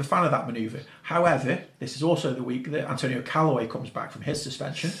a bit of a fan of that manoeuvre. However, this is also the week that Antonio Callaway comes back from his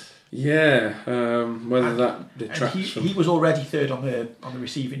suspension. Yeah, whether that And detracts from. he was already third on the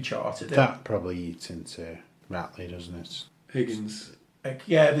receiving chart. That probably eats into Ratley, doesn't it? Higgins.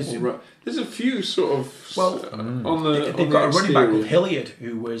 There's a few sort of Well, on the. they've got a running back called Hilliard,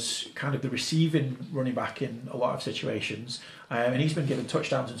 who was kind of the receiving running back in a lot of situations, and he's been given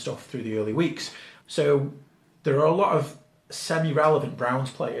touchdowns and stuff through the early weeks. So there are a lot of semi-relevant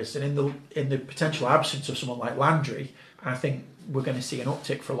Browns players, and in the potential absence of someone like Landry, I think we're going to see an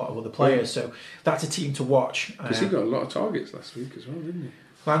uptick for a lot of other players. So that's a team to watch. Because he got a lot of targets last week as well, didn't he?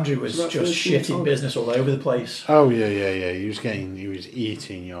 Landry was just shitting business all over the place. Oh yeah. He was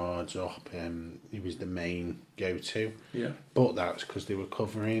eating yards up. He was the main go-to. Yeah. But that's because they were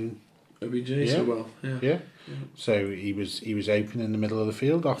covering OBJ so well. Yeah. So he was open in the middle of the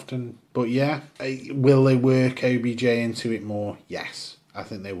field often. But yeah, will they work OBJ into it more? Yes. I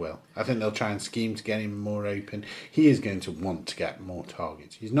think they will. I think they'll try and scheme to get him more open. He is going to want to get more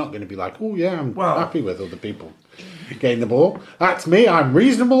targets. He's not going to be like, oh yeah, I'm happy with other people getting the ball. That's me, I'm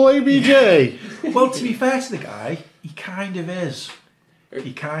reasonable OBJ. Well, to be fair to the guy, he kind of is. I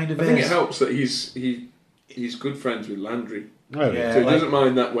think it helps that he's good friends with Landry. Oh, yeah. So he doesn't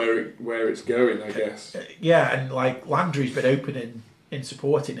mind that where it's going, I guess. Yeah, and like Landry's been open in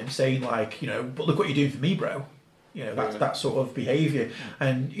supporting him, saying like, but look what you're doing for me, bro. That's that sort of behaviour.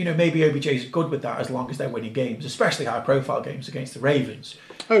 And, maybe OBJ's good with that as long as they're winning games, especially high-profile games against the Ravens.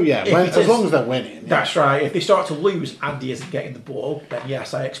 Oh, yeah, as long as they're winning. That's right. If they start to lose and he isn't getting the ball, then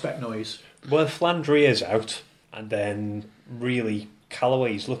yes, I expect noise. Well, if Landry is out, and then really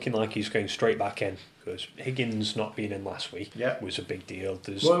Callaway's looking like he's going straight back in, because Higgins not being in last week was a big deal.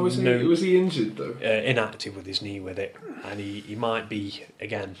 Why was he injured though? Inactive with his knee with it, and he might be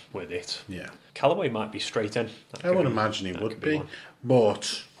again with it. Yeah, Callaway might be straight in. I would imagine he would be,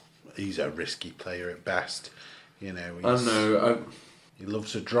 but he's a risky player at best. I know. He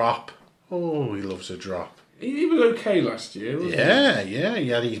loves a drop. Oh, he loves a drop. He was okay last year, wasn't he? Yeah, he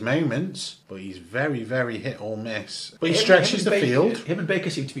had his moments, but he's very, very hit or miss. But he stretches the field. Him and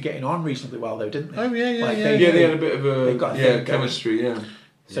Baker seem to be getting on reasonably well, though, didn't they? Oh, yeah. They had a bit of a chemistry, yeah.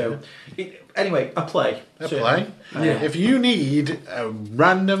 So, anyway, a play. Yeah. If you need a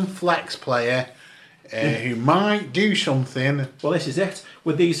random flex player who might do something... Well, this is it.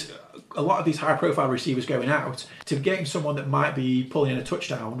 With a lot of these high-profile receivers going out, to getting someone that might be pulling in a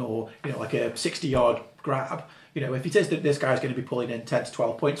touchdown or, like a 60-yard grab, if it is that this guy's going to be pulling in 10 to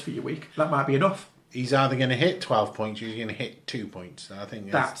 12 points for your week, that might be enough. He's either going to hit 12 points or he's going to hit 2 points. I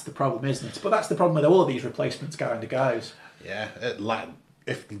think that's the problem, isn't it? But that's the problem with all of these replacements kind of guys. Yeah,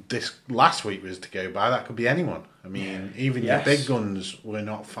 if this last week was to go by, that could be anyone. I mean, even your big guns were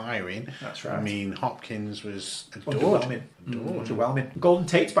not firing. That's right. I mean, Hopkins was underwhelming. Golden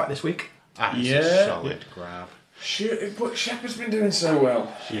Tate's back this week. That's a solid grab. But Shepard's been doing so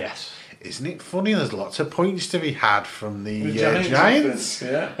well. Yes. Isn't it funny? There's lots of points to be had from the Giants.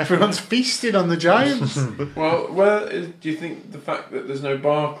 Yeah. Everyone's feasted on the Giants. well, do you think the fact that there's no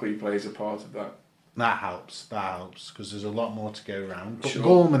Barkley plays a part of that? That helps, because there's a lot more to go around. But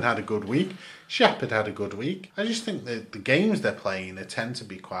Gorman had a good week. Shepard had a good week. I just think that the games they're playing tend to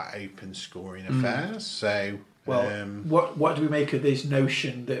be quite open scoring affairs. So, what do we make of this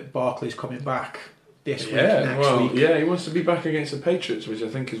notion that Barkley's coming back this week, next week? Yeah, he wants to be back against the Patriots, which I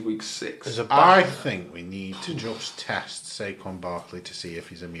think is week 6. I think we need to just test Saquon Barkley to see if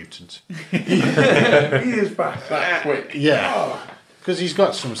he's a mutant. He is back that quick. Yeah. Because he's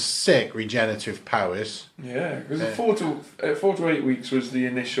got some sick regenerative powers. Yeah, because 4 to 8 weeks was the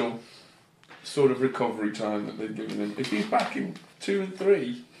initial sort of recovery time that they'd given him. If he's back in 2 and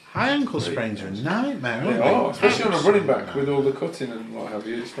 3... High ankle sprains are a nightmare, They are, especially on a running back with all the cutting and what have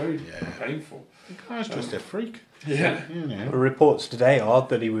you. It's very painful. The guy's just a freak. Yeah. The reports today are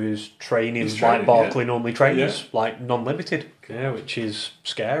that he was training like Barkley normally trains, like non-limited. Yeah, which is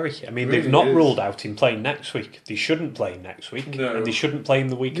scary. I mean, really they've not ruled out him playing next week. They shouldn't play next week, and they shouldn't play him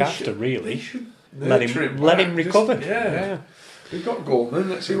the week after. Really, let him recover. Yeah. We've got Gorman.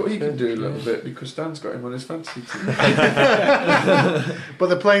 Let's see what he can do a little bit, because Dan's got him on his fantasy team. But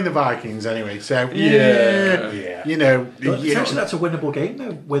they're playing the Vikings anyway, so Essentially, that's a winnable game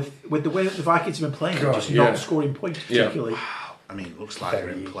though. With the way that the Vikings have been playing, just not scoring points particularly. Wow. I mean, it looks like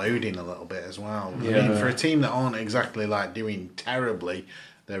they're imploding a little bit as well. I mean, for a team that aren't exactly like doing terribly,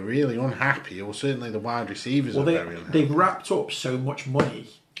 they're really unhappy. Or certainly the wide receivers are very unhappy. They've wrapped up so much money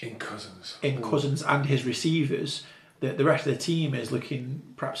in Cousins and his receivers that the rest of the team is looking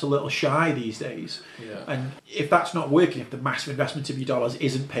perhaps a little shy these days. Yeah. And if that's not working, if the massive investment of your dollars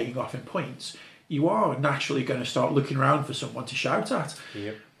isn't paying off in points, you are naturally going to start looking around for someone to shout at.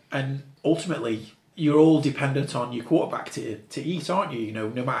 Yep. And ultimately, you're all dependent on your quarterback to eat, aren't you? No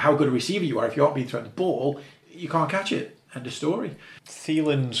matter how good a receiver you are, if you aren't being thrown the ball, you can't catch it. End of story.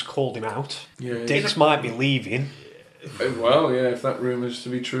 Thielen's called him out. Yeah. Diggs might be leaving. Well, if that rumour's to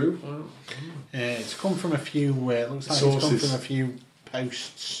be true. It's come from a few. It looks like sources. It's come from a few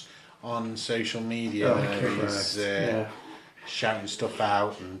posts on social media. shouting stuff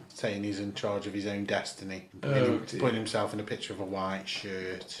out and saying he's in charge of his own destiny. Putting himself in a picture of a white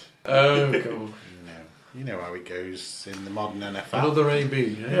shirt. Oh, God. You know how it goes in the modern NFL. Another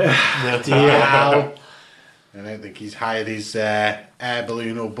AB. Wow. I don't think he's hired his air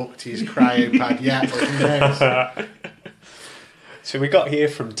balloon or booked his cryopad yet, but who knows? So we got here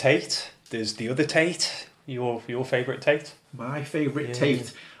from Tate. There's the other Tate. Your favourite Tate? My favourite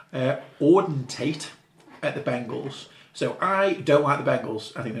Tate. Auden Tate at the Bengals. So I don't like the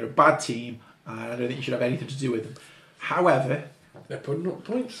Bengals. I think they're a bad team, and I don't think you should have anything to do with them. However, they're putting up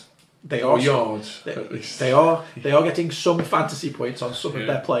points. They are yards, at least. They are getting some fantasy points on some of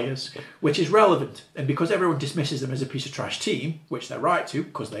their players, which is relevant. And because everyone dismisses them as a piece of trash team, which they're right to,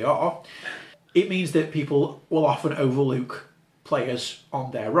 because they are, it means that people will often overlook players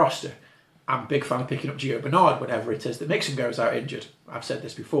on their roster. I'm a big fan of picking up Gio Bernard whenever it is that Mixon goes out injured. I've said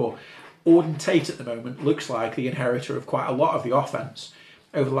this before. Auden Tate at the moment looks like the inheritor of quite a lot of the offense.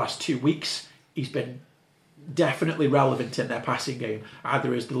 Over the last 2 weeks, he's been definitely relevant in their passing game,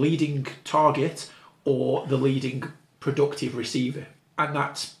 either as the leading target or the leading productive receiver. And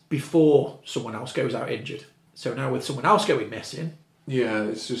that's before someone else goes out injured. So now with someone else going missing... Yeah,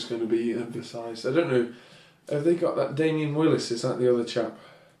 it's just going to be emphasised. I don't know, have they got that Damien Willis? Is that the other chap?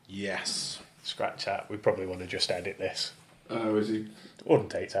 Yes. Scratch that. We probably want to just edit this. Oh, is he? Auden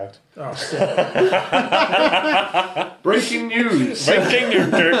Tate's out. Oh, Breaking news! Breaking news.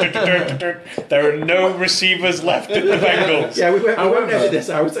 There are no receivers left at the Bengals. Yeah, we won't edit this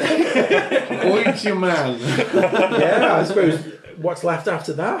out. Point your man. Yeah, I suppose what's left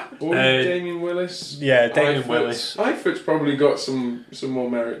after that? Damien Willis. Yeah, Damien Willis. Eifert's probably got some more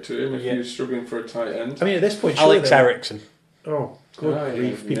merit to him if he was struggling for a tight end. I mean, at this point, Alex Erickson. Oh, good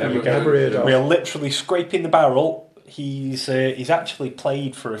grief. People never you've never heard of. We are literally scraping the barrel. He's actually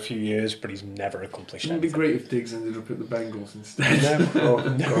played for a few years, but he's never accomplished Wouldn't it be anything. great if Diggs ended up at the Bengals instead?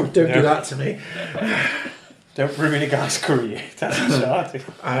 No, don't do that to me. Don't ruin a guy's career. That's started.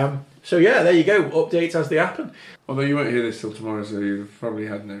 So yeah, there you go. Updates as they happen. Although you won't hear this till tomorrow, so you've probably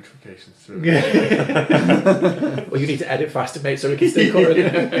had notifications through. Well, you need to edit faster, mate, so we can stay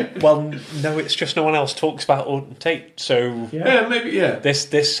current. Well, no, it's just no one else talks about Auden Tate. So Maybe.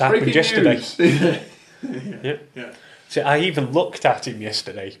 This happened Breaking yesterday. news. Yeah. So I even looked at him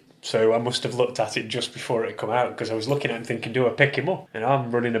yesterday. So I must have looked at it just before it come out because I was looking at him thinking, do I pick him up? And I'm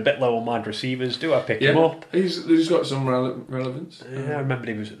running a bit low on wide receivers. Do I pick him up? He's got some relevance. Yeah, I remembered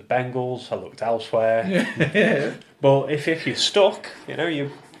he was at the Bengals. I looked elsewhere. Well, if you're stuck,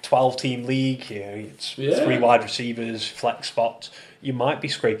 you're 12-team league, it's 3 wide receivers, flex spots. You might be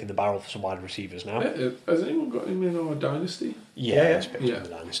scraping the barrel for some wide receivers now. Has anyone got him in our dynasty? Yeah, he's picked him in the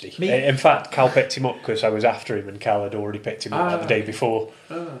dynasty. In fact, Cal picked him up because I was after him and Cal had already picked him up the day before.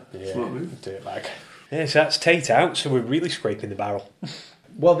 Smart move. Do it back. Yeah, so that's Tate out, so we're really scraping the barrel.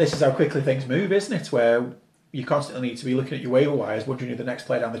 Well, this is how quickly things move, isn't it? Where you constantly need to be looking at your waiver wires, wondering who the next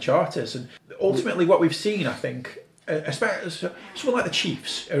player down the chart is. And ultimately what we've seen, I think, especially someone like the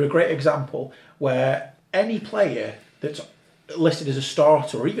Chiefs are a great example where any player that's listed as a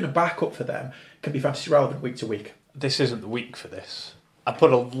starter or even a backup for them can be fantasy relevant week to week. This isn't the week for this. I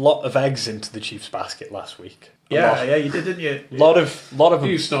put a lot of eggs into the Chiefs basket last week. Yeah, you did, didn't you? Lot of them.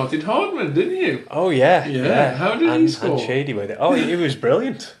 You started Hardman, didn't you? Oh yeah. How did he score? And shady with it. Oh, it was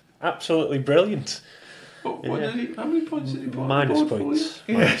brilliant. Absolutely brilliant. How many points did he put? Minus points.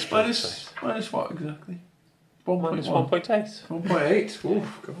 Minus what exactly? Minus 1.8. 1.8.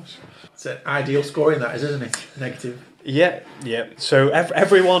 Oh gosh. It's an ideal scoring, that is, isn't it? Negative. Yeah. So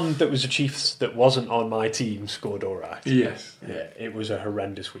everyone that was a Chiefs that wasn't on my team scored all right. Yes. Yeah, it was a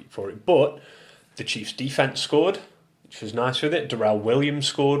horrendous week for it. But the Chiefs' defence scored, which was nice with it. Darrell Williams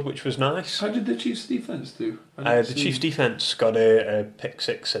scored, which was nice. How did the Chiefs' defence do? The Chiefs' defence got a pick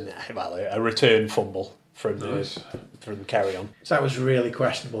six and a return fumble from carry on. So that was really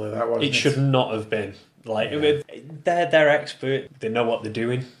questionable, that wasn't it? It should not have been. They're expert. They know what they're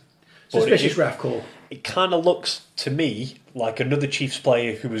doing. Suspicious ref call. It kind of looks to me like another Chiefs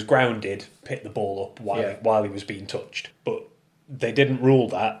player who was grounded picked the ball up while he was being touched. But they didn't rule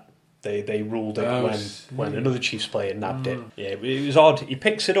that. They ruled it when another Chiefs player nabbed it. Yeah, it was odd. He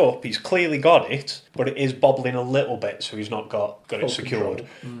picks it up. He's clearly got it, but it is bobbling a little bit, so he's not got it secured.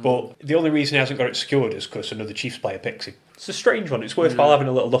 But the only reason he hasn't got it secured is because another Chiefs player picks it. It's a strange one. It's worthwhile having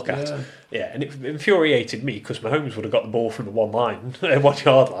a little look at. Yeah, and it infuriated me because Mahomes would have got the ball from the 1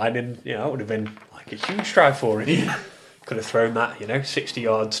 yard line, and it would have been like a huge try for him. Could have thrown that 60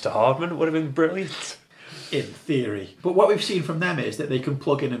 yards to Hardman. It would have been brilliant. In theory. But what we've seen from them is that they can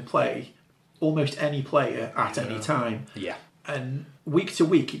plug in and play almost any player at any time. Yeah. And week to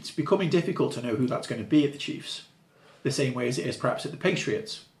week, it's becoming difficult to know who that's going to be at the Chiefs. the same way as it is perhaps at the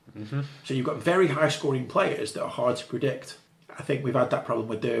Patriots. So you've got very high scoring players that are hard to predict. I think we've had that problem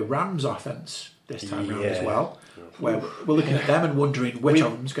with the Rams offense this time round as well, where we're looking at them and wondering which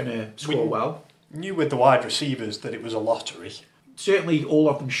of them's going to score well. Knew with the wide receivers that it was a lottery. Certainly all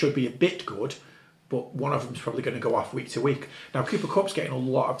of them should be a bit good, but one of them's probably going to go off week to week. Now Cooper Kupp's getting a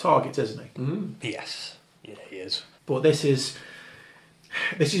lot of targets, isn't he? Yes, yeah, he is. But this is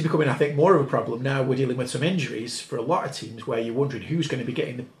becoming, I think, more of a problem now. We're dealing with some injuries for a lot of teams where you're wondering who's going to be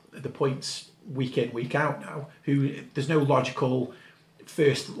getting the points week in, week out now. There's no logical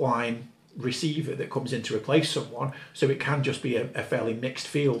first line receiver that comes in to replace someone, so it can just be a fairly mixed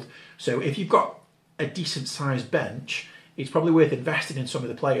field. So if you've got a decent sized bench, it's probably worth investing in some of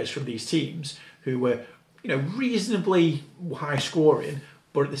the players from these teams who were, reasonably high scoring,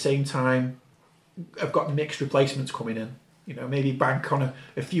 but at the same time have got mixed replacements coming in. Maybe bank on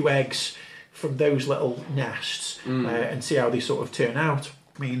a few eggs from those little nests and see how they sort of turn out.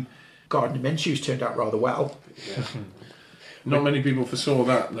 I mean, Gardner Minshew's turned out rather well. Yeah. Not many people foresaw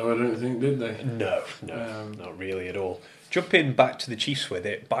that, though, I don't think, did they? No, not really at all. Jumping back to the Chiefs with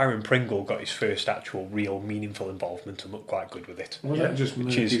it, Byron Pringle got his first actual real meaningful involvement and looked quite good with it. Well, that just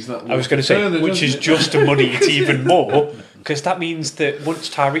muddies that I was going to say, further, which is just to muddy it even more, because that means that once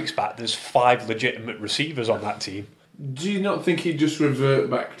Tyreek's back, there's 5 legitimate receivers on that team. Do you not think he'd just revert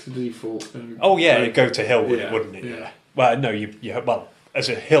back to default? It'd go to Hill, wouldn't it? Yeah. Well, no, as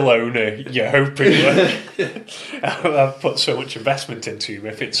a Hill owner, you're hoping I've put so much investment into him.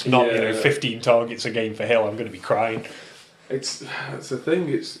 If it's not, 15 targets a game for Hill, I'm going to be crying. It's the thing.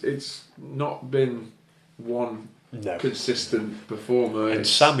 It's not been one consistent performer. And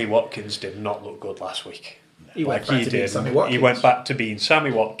Sammy Watkins did not look good last week. He went back to being Sammy Watkins. He went back to being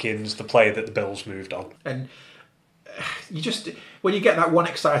Sammy Watkins, the player that the Bills moved on. And you just, when you get that one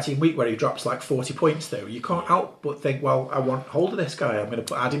exciting week where he drops like 40 points, though, you can't help but think, well, I want hold of this guy. I'm going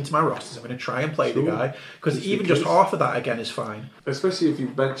to add him to my rosters. I'm going to try and play the guy, because even just half of that again is fine. Especially if you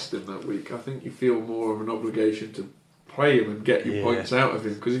benched him that week, I think you feel more of an obligation to play him and get your points out of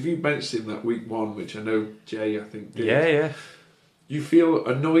him. Because if you benched him that week 1, which I know Jay, I think, did, you feel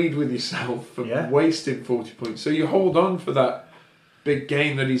annoyed with yourself for wasting 40 points. So you hold on for that big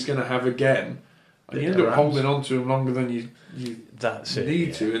game that he's going to have again. And you end up holding on to him longer than you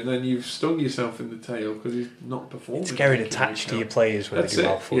need to, and then you've stung yourself in the tail because he's not performing. It's getting attached to your players when they do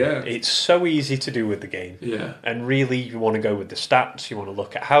well for you. It's so easy to do with the game. Yeah. And really, you want to go with the stats, you want to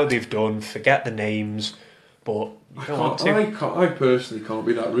look at how they've done, forget the names, but you don't want to. I personally can't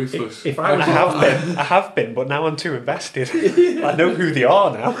be that ruthless. I have been, but now I'm too invested. I know who they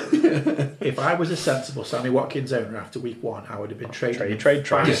are now. If I was a sensible Sammy Watkins owner after week 1, I would have been trading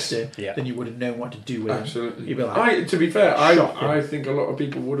faster than you would have known what to do with him. Absolutely. You'd be like, to be fair, I think a lot of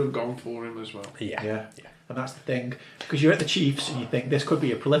people would have gone for him as well. Yeah. And that's the thing, because you're at the Chiefs and you think this could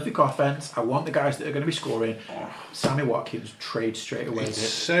be a prolific offense. I want the guys that are going to be scoring. Sammy Watkins, trade straight away. It's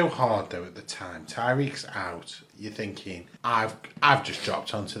so hard though at the time. Tyreek's out. You're thinking, I've just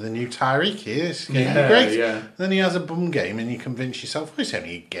dropped onto the new Tyreek here. It's going to be great. Yeah. Then he has a bum game and you convince yourself, it's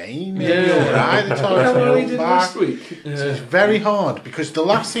only a game. It'll be all right. He did last week. So it's very hard, because the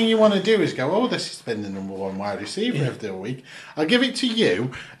last thing you want to do is go, this has been the number 1 wide receiver of the week. I'll give it to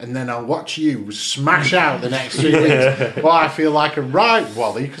you, and then I'll watch you smash out the next 3 weeks. Well, I feel like a right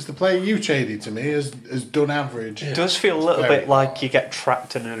Wally, because the player you traded to me has done average. It does feel a little bit like you get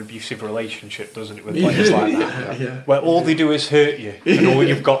trapped in an abusive relationship, doesn't it, with players like that? Where all they do is hurt you, and all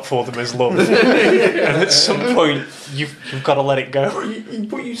you've got for them is love. And at some point, you've got to let it go.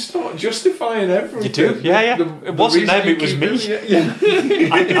 But you start justifying everything. You do, it wasn't them, it was me.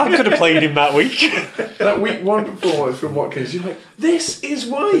 I could have played him that week. That week 1 performance from Watkins, you're like, this is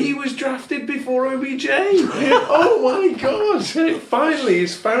why he was drafted before OBJ. Oh my God! Finally,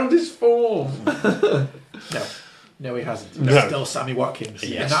 he's found his form. No, he hasn't. He's still Sammy Watkins.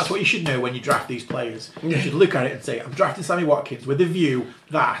 Yes. And that's what you should know when you draft these players. You should look at it and say, I'm drafting Sammy Watkins with a view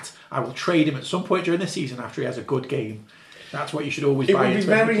that I will trade him at some point during the season after he has a good game. That's what you should always buy into. It would be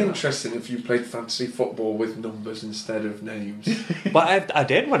very interesting if you played fantasy football with numbers instead of names. But I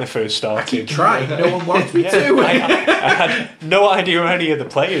did when I first started. I keep trying. No one wants me to. I had no idea who any of the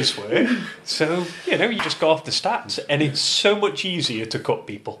players were. So, you just go off the stats. And it's so much easier to cut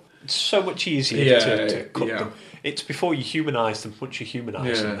people. It's so much easier to cut them. It's before you humanise them. Once you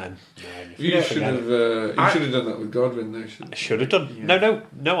humanise them, then you should have done that with Godwin, though. I should have done. Yeah.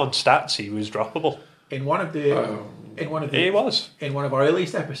 No. On stats, he was droppable. In one of our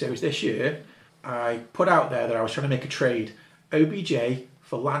earliest episodes this year, I put out there that I was trying to make a trade, OBJ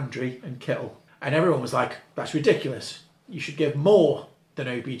for Landry and Kittle, and everyone was like, "That's ridiculous. You should give more than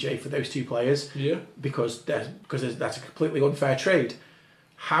OBJ for those two players. Yeah. Because that's a completely unfair trade.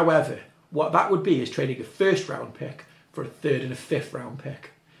 However, what that would be is trading a first round pick for a third and a fifth round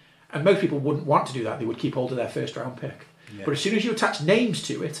pick. And most people wouldn't want to do that. They would keep hold of their first round pick. Yeah. But as soon as you attach names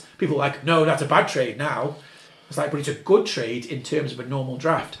to it, people are like, no, that's a bad trade now. It's like, but it's a good trade in terms of a normal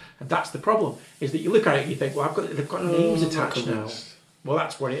draft. And that's the problem, is that you look at it and you think, well, they've got names attached now. Well,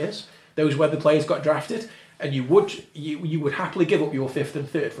 that's what it is. Those were the players got drafted, and you would happily give up your fifth and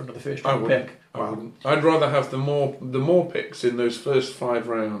third for another first round pick. I wouldn't. I'd rather have the more picks in those first 5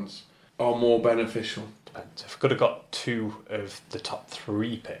 rounds are more beneficial. If we could have got 2 of the top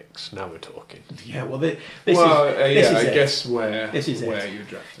 3 picks, now we're talking. Yeah, well, I guess where you're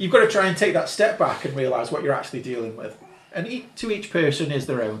drafted. You've got to try and take that step back and realise what you're actually dealing with. And to each person is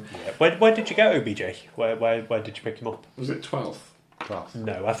their own. Yeah. Where did you get OBJ? Where did you pick him up? Was it 12th?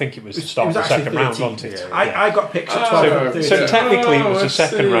 No, I think it was the start of the second round, wasn't it? Yeah. I got picked at 12 and 13. So technically it was a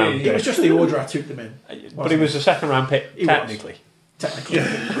second round pick. It was just the order I took them in. But it was a second round pick, technically. Technically.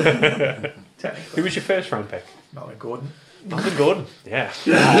 Who was your first round pick? Melvin Gordon. Melvin Gordon, yeah.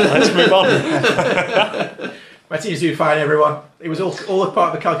 Let's move on. My team's doing fine, everyone. It was all a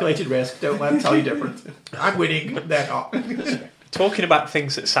part of the calculated risk. Don't let them tell you different. I'm winning, they're not. Talking about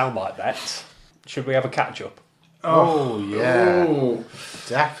things that sound like bets, should we have a catch up? Oh yeah. Oh.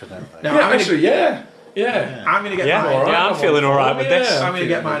 Definitely. No, yeah. I'm going to get mine. Yeah, I'm feeling alright with this. I'm going to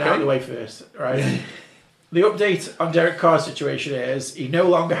get mine out of the way first. Right. The update on Derek Carr's situation is he no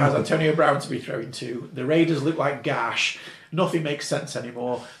longer has Antonio Brown to be throwing to. The Raiders look like gash. Nothing makes sense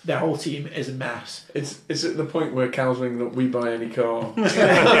anymore. Their whole team is a mess. It's at the point where Cal's ringing up, we buy any car. I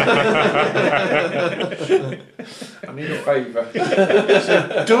need a favour.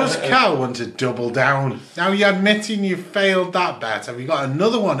 So does Cal want to double down? Now you're admitting you failed that bet. Have you got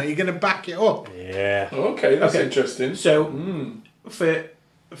another one? Are you going to back it up? Yeah. Okay, that's interesting. So for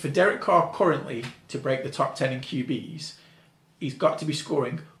Derek Carr currently to break the top 10 in QBs, he's got to be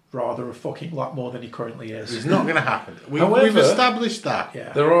scoring rather a fucking lot more than he currently is. It's not going to happen. However, we've established that.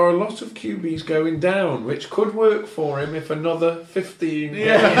 Yeah. There are a lot of QBs going down, which could work for him if another 15...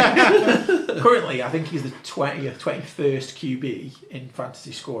 Currently, I think he's the 20th, 21st QB in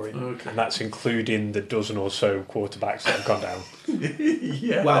fantasy scoring. Okay. And that's including the dozen or so quarterbacks that have gone down.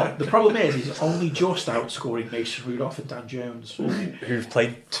 Yeah. Well, the problem is he's only just outscoring Mason Rudolph and Dan Jones. Who've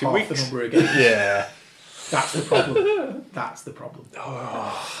played 2 Half weeks. the number again. Yeah. That's the problem. That's the problem.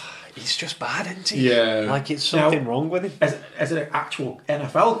 Oh, he's just bad, isn't he? Yeah. Like it's something wrong with him. As an actual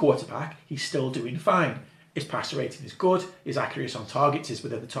NFL quarterback, he's still doing fine. His passer rating is good. His accuracy on targets is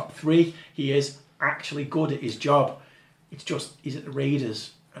within the top 3. He is actually good at his job. It's just he's at the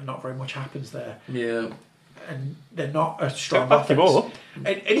Raiders and not very much happens there. Yeah. And they're not a strong Back him offense. up.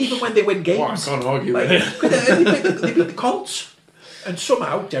 And even when they win games, Well, I can't argue like, with they beat the Colts. And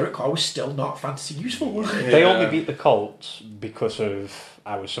somehow Derek Carr was still not fantasy useful, was he? They only beat the Colts because of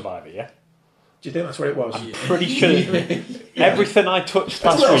our Survivor, yeah? Do you think that's what it was? I'm pretty sure everything I touched That's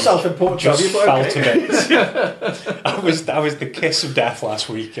last a little week self-important just of you, but fell okay. to bits. I was the kiss of death last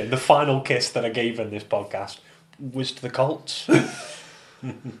week, and the final kiss that I gave in this podcast was to the Colts.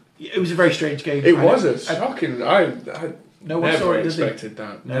 It was a very strange game. It was a shocking... I no one saw never it, did they? expected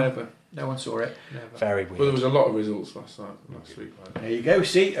that. No. Never. No one saw it. Never. Very Well, there weird. was a lot of results last week. There you go.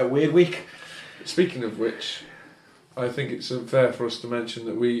 See, a weird week. Speaking of which, I think it's fair for us to mention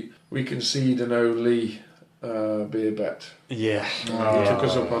that we concede an O'Lee beer bet. Yeah. He took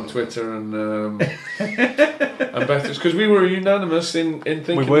us up on Twitter and bet us because we were unanimous in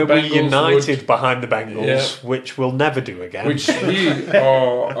thinking We were the Bengals united behind the Bengals, Yeah. which we'll never do again. which we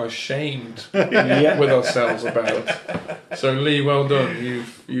are ashamed with ourselves about. So Lee, well done.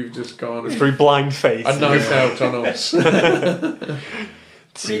 You've just gone Through blind faith. a night out on us.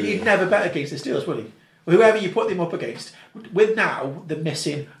 He'd never bet against the Steelers, would he? Whoever you put them up against, with now them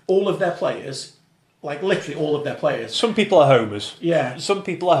missing all of their players, like literally all of their players. Some people are homers. Yeah. Some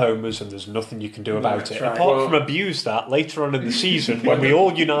people are homers, and there's nothing you can do about That's it. right. Apart Well- from abuse that later on in the season when we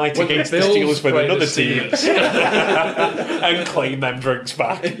all unite when the against the Bills Steelers with play another the team and claim them drinks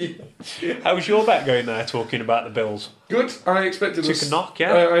back. How's your bet going there, talking about the Bills? Good. I expected Took us. a knock,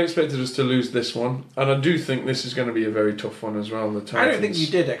 yeah? I expected us to lose this one, and I do think this is going to be a very tough one as well. The Titans. I don't think you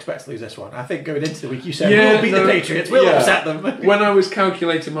did expect to lose this one. I think going into the week you said, Yeah, we'll beat no, the Patriots, we'll yeah. upset them. When I was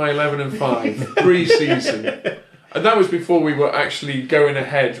calculating my 11 and 5 pre-season, and that was before we were actually going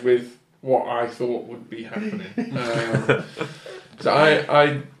ahead with what I thought would be happening. So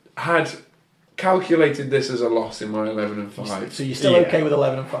I had calculated this as a loss in my 11 and 5. So you're still okay with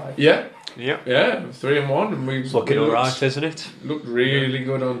 11 and 5? Yeah, Yeah. 3 and 1, and It's looking alright, isn't it? Looked really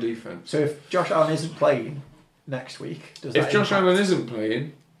good on defense. So if Josh Allen isn't playing next week. Does If that Josh impact- Allen isn't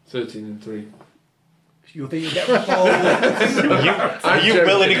playing, 13-3. You think you get involved? Are you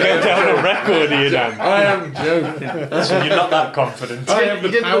willing to go down on record here, Dan? I am joking. So you're not that confident. I have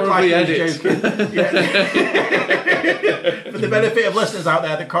the power of the edit. For the benefit of listeners out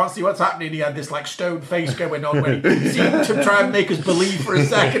there that can't see what's happening, he had this like stone face going on when he seemed to try and make us believe for a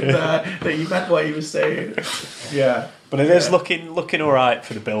second there that he meant what he was saying. Yeah. But it is looking all right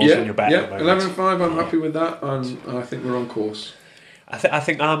for the Bills in your bet at the moment. 11-5, I'm happy with that, and I think we're on course. I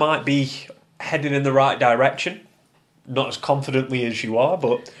think I might be heading in the right direction. Not as confidently as you are,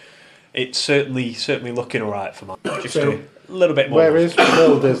 but it's certainly looking all right for mine. Just a little bit more. Where is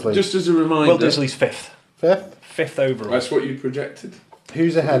Will Disley? Just as a reminder, Will Disley's fifth. Fifth? Fifth overall. that's what you projected.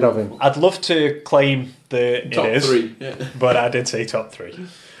 Who's ahead of him? I'd love to claim that Top it is, 3. Yeah. but I did say top 3.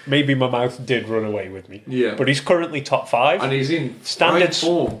 Maybe my mouth did run away with me. Yeah. But he's currently top 5. And he's in Standard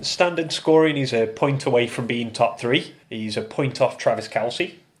form. standard scoring, he's a point away from being top 3. He's a point off Travis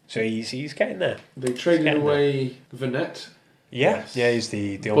Kelce. So he's getting there. They traded getting away Vanette, Yeah, he's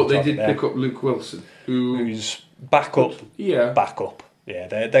the but on they top did there. pick up Luke Wilson, Who's back up. Yeah. Back up. Yeah,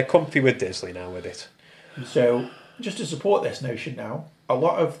 they're comfy with Disley now with it. So, just to support this notion now, a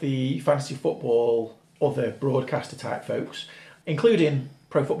lot of the fantasy football other broadcaster type folks, including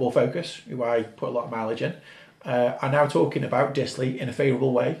Pro Football Focus, who I put a lot of mileage in, are now talking about Disley in a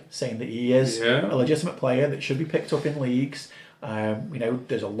favourable way, saying that he is a legitimate player that should be picked up in leagues.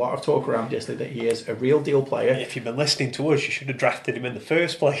 There's a lot of talk around Disley that he is a real deal player. If you've been listening to us, you should have drafted him in the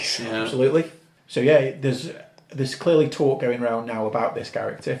first place. Yeah. Absolutely. So there's clearly talk going around now about this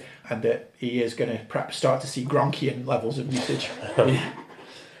character, and that he is going to perhaps start to see Gronkian levels of usage.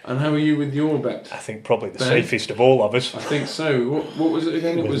 And how are you with your bet? I think probably the Ben? safest of all of us. I think so. What was it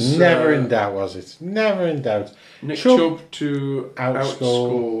again? It was never in doubt, was it? Never in doubt. Nick Chubb Chubb to outscored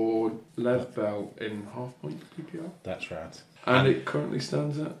outscore Lev Bell in half-point PPR. That's right. And it currently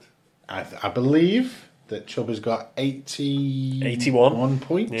stands at? I believe that Chubb has got 81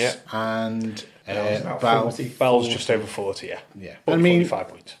 points. Yeah. And Bell's about Bell, 40. Bell's just over 40, yeah. Yeah. But I mean, 45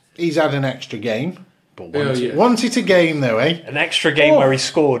 points. he's had an extra game. But Oh, yeah. wanted a game, though, eh? An extra game where he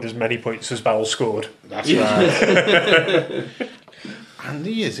scored as many points as Bell scored. That's right. And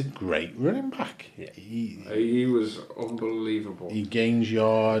he is a great running back. Yeah. He was unbelievable. He gains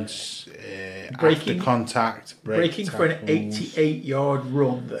yards, Breaking- after contact. Breaking for an tackles. 88-yard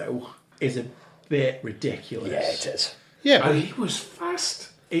run, though, is a bit ridiculous. Yeah, it is. Yeah, but And he was fast.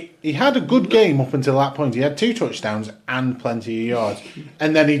 he had a good game up until that point. He had 2 touchdowns and plenty of yards.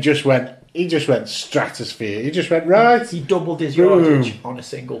 And then he just went stratosphere. He just went, right. He doubled his Boom. yardage on a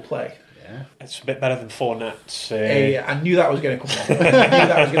single play. It's a bit better than Fournette's. I knew that was going to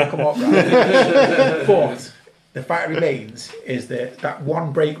come up. Right? But the fact remains is that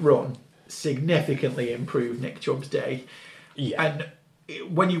one break run significantly improved Nick Chubb's day. Yeah.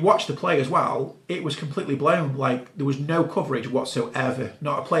 And when you watch the play as well, it was completely blown. Like, there was no coverage whatsoever.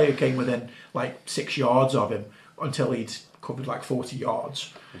 Not a player came within like 6 yards of him until he'd covered like 40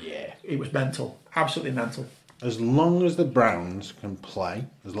 yards. Yeah. It was mental. Absolutely mental. As long as the Browns can play,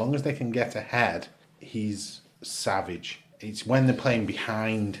 as long as they can get ahead, he's savage. It's when they're playing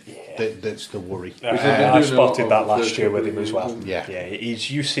behind that's the worry. I spotted that last year with him as well. Yeah.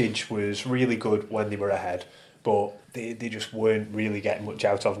 His usage was really good when they were ahead, but they just weren't really getting much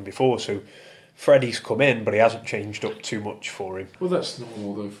out of him before. So Freddie's come in, but he hasn't changed up too much for him. Well, that's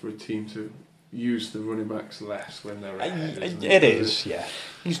normal, though, for a team to use the running backs less when they're ahead. Isn't It is, yeah.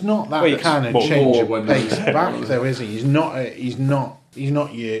 He's not that Well, kind of more change of when pace they're- back, though, is he? He's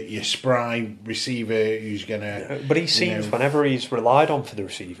not your spry receiver who's gonna. But he seems, whenever he's relied on for the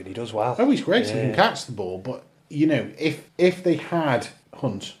receiving, he does well. Oh, he's great. He can catch the ball, but if they had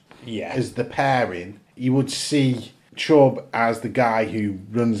Hunt as the pairing, you would see Chubb as the guy who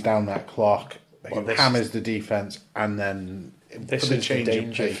runs down that clock, who hammers the defense, and then This for the is the change of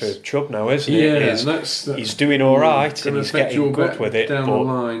danger pace. for Chubb now, isn't Yeah, it? that's He's doing all right, and gonna he's affect getting your good bet with it. down the But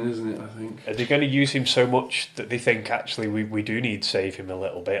line, isn't it? I think. are they going to use him so much that they think actually we do need to save him a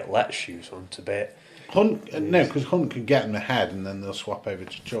little bit? Let's use Hunt a bit. Hunt, no, because Hunt can get him ahead, and then they'll swap over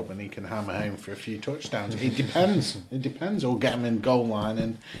to Chubb, and he can hammer home for a few touchdowns. It depends. It depends. Or get him in goal line,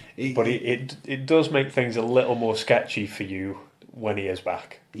 and But it does make things a little more sketchy for you when he is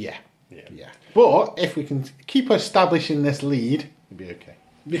back. yeah. But if we can keep establishing this lead, it'll be okay.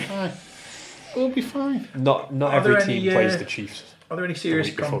 It'll be fine. We'll be fine. Not Are every there team any, plays the Chiefs. Are there any serious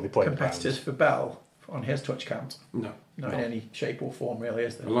week before they play the competitors Browns. for Bell on his touch count? No. Not in any shape or form, really,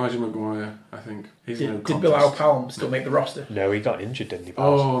 is there? Elijah Maguire, I think. He's no Did contest. Bilal Powell still make the roster? No, he got injured, didn't he?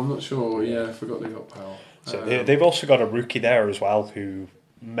 Pals? Oh, I'm not sure. Yeah, I forgot they got Powell. So they've also got a rookie there as well who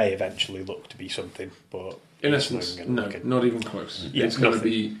may eventually look to be something, but In It's essence, not even no, gonna look not even close. Yeah, it's going to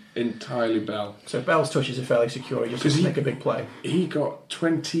nothing. be entirely Bell. So Bell's touches are fairly secure. You just make a big play. He got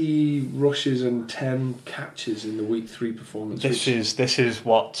 20 rushes and 10 catches in the week 3 performance. This is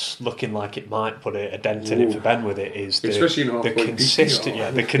what's looking like it might put a dent in it for Ben with it is Especially in the half-point consistent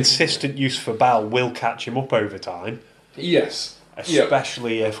PPR. the consistent use for Bell will catch him up over time, Yes.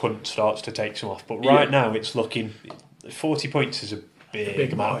 especially if Hunt starts to take some off. But right now it's looking 40 points is a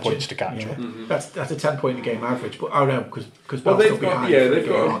big amount of margin. points to catch up. That's a 10-point a game average. But I don't know because Well, Bell's they've still got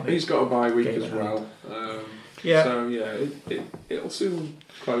behind. he's got a bye week Game as in well. Yeah. So it'll soon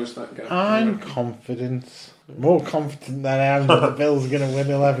close that gap. I'm confident. More confident than I am that the Bills are going to win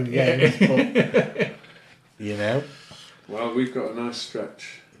 11 games. But, you know. Well, we've got a nice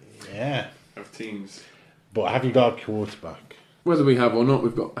stretch Yeah. of teams. But have you got a quarterback? Whether we have or not,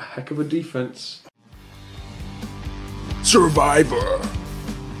 we've got a heck of a defense. Survivor.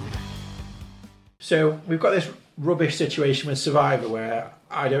 So we've got this rubbish situation with Survivor where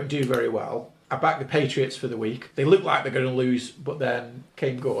I don't do very well. I backed the Patriots for the week. They look like they're going to lose, but then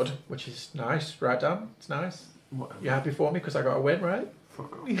came good, which is nice, right, Dan? It's nice. You happy for me because I got a win, right?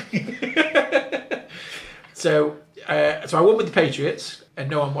 Fuck off. So I won with the Patriots, and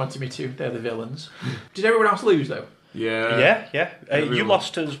no one wanted me to. They're the villains. Did everyone else lose though? Yeah. Yeah. You Everyone.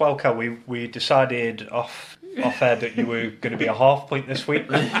 lost as well, Cal. We decided off air that you were going to be a half point this week.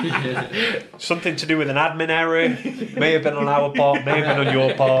 Something to do with an admin error. May have been on our part, may have been on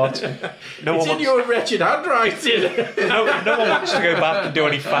your part. No It's one in your wretched handwriting. no one wants to go back and do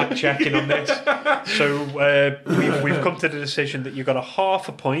any fact checking on this. So we've come to the decision that you got a half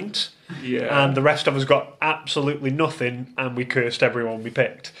a point, and the rest of us got absolutely nothing, and we cursed everyone we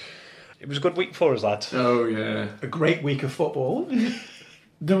picked. It was a good week for us, lads. Oh, yeah. A great week of football.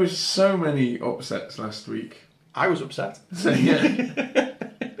 There was so many upsets last week. I was upset. So, yeah.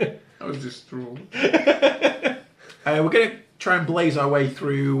 I was distraught. We're going to try and blaze our way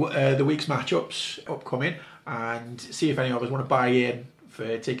through the week's matchups upcoming and see if any of us want to buy in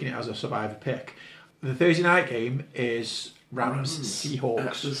for taking it as a Survivor pick. The Thursday night game is Rams Seahawks.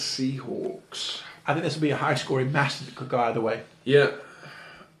 That's the Seahawks. I think this will be a high-scoring mess that could go either way. Yeah.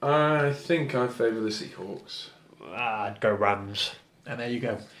 I think I favour the Seahawks. I'd go Rams. And there you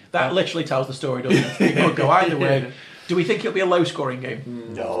go. That literally tells the story, doesn't it? It could go either way. Do we think it'll be a low-scoring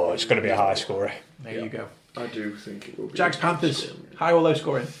game? No, it's going to be a high scorer. There you go. I do think it will be. Jags Panthers, high or low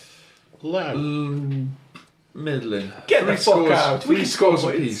scoring? Low. Middling. Get the fuck out. We 3 can scores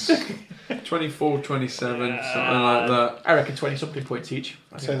score apiece. 24, 27, something like that. I reckon 20-something points each.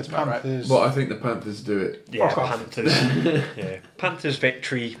 I think So the that's about right. Panthers. But I think the Panthers do it. Yeah, Fuck off. Panthers. Panthers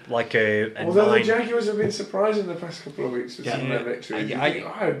victory, like a Although 9. the Jaguars have been surprising the past couple of weeks with some of their victories.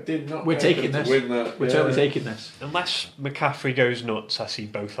 I did not We're expect taking them this. to win that. We're totally taking this. Unless McCaffrey goes nuts, I see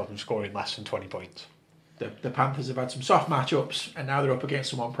both of them scoring less than 20 points. The Panthers have had some soft matchups, and now they're up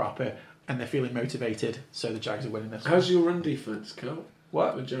against someone proper, and they're feeling motivated, so the Jags are winning this. How's your run defence, Cal?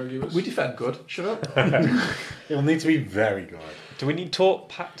 What? The Jaguars? We defend good. Shut up. It'll need to be very good. Do we need to talk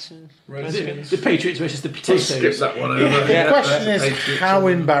Pats and Redskins? The Patriots versus the We'll Potatoes. skip that one over. The question is, Patriots how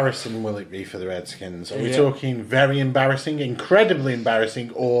and- embarrassing will it be for the Redskins? Are we Yeah. talking very embarrassing, incredibly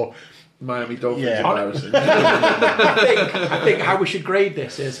embarrassing, or Miami Dolphins Yeah. embarrassing. I think how we should grade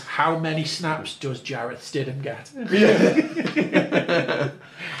this is how many snaps does Jarrett Stidham get?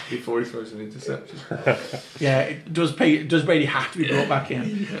 Before he throws an interception. Yeah, does Brady have to be brought back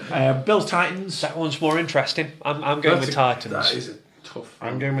in? Bills Titans. That one's more interesting. I'm going with Titans. That is a tough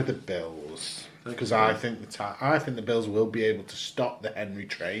one. I'm going with the Bills because I think the Bills will be able to stop the Henry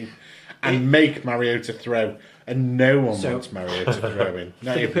train and make Mariota throw, and no one wants Mariota throwing. For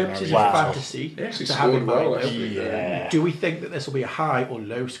the purposes Mariota. of fantasy, He actually to have scored in well mind, last week. Yeah. do we think that this will be a high or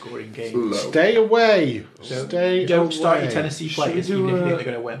low scoring game? Low. Stay away. So Stay don't away. start your Tennessee players Should we even do if you think they're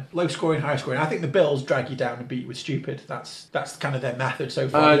going to win. Low scoring, high scoring. I think the Bills drag you down and beat you with stupid. That's kind of their method so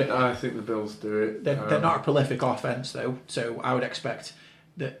far. I think the Bills do it. They're not a prolific offense though, so I would expect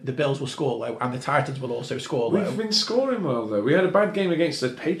that the Bills will score low and the Titans will also score low. We've been scoring well though. We had a bad game against the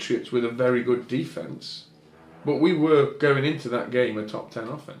Patriots with a very good defense, but we were going into that game a top 10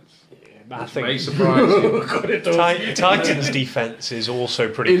 offense. I Which may think surprise you. Titans' defense is also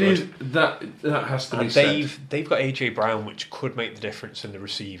pretty It good. is that has to be And said. they've got AJ Brown, which could make the difference in the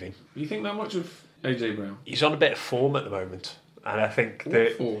receiving. You think that much of AJ Brown? He's on a bit of form at the moment, and I think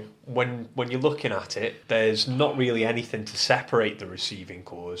that Or when you're looking at it, there's not really anything to separate the receiving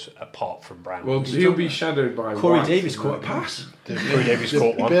cores apart from Brown. Well, he'll be shadowed by Corey White, Davis isn't caught a it? pass. Corey Davis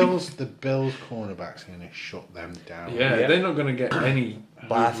caught one. The Bills cornerbacks are going to shut them down. Yeah, they're not going to get any.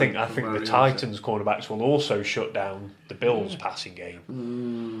 But I think movement from the Titans cornerbacks will also shut down the Bills passing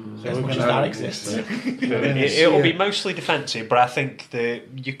game. So As we're much going as that to exists. It'll be mostly defensive, but I think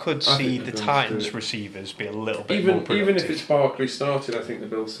you could I see think the the Bills Titans do it. receivers be a little bit more Even productive. if it's Barkley started, I think the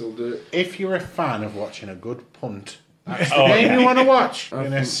Bills still do it. If you're a fan of watching a good punt, that's the Oh, game yeah. you want to watch. You're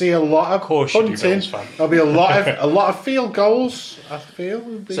going to see a lot of course you do, punting. Bills fan. There'll be a lot of field goals. I feel.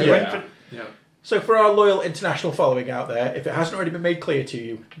 Will be. So Yeah. So for our loyal international following out there, if it hasn't already been made clear to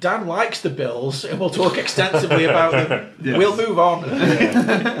you, Dan likes the Bills, and we'll talk extensively about them. Yes. We'll move on.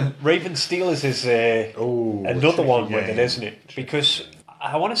 Ravens Steelers is another one with it, isn't it? Because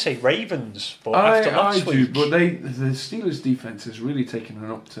I want to say Ravens, but after I last do, week, but the Steelers' defense has really taken an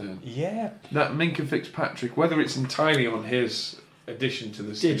upturn. yeah, That Minka Fitzpatrick, whether it's entirely on his addition to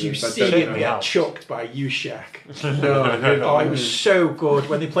the Steelers, Did you I see don't him know. get chucked by Ushak? No, Oh, it was so good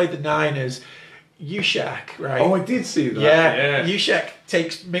when they played the Niners. Ushak, right? Oh, I did see that. Yeah, Ushak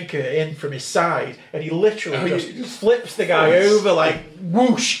takes Minka in from his side, and he literally Oh, just he just flips the guy over like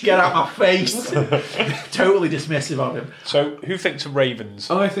whoosh, get out my face. Totally dismissive of him. So who thinks of Ravens?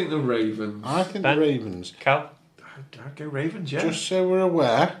 I think the Ravens. I think Ben? the Ravens. Cal? I'd go Ravens, yeah. Just so we're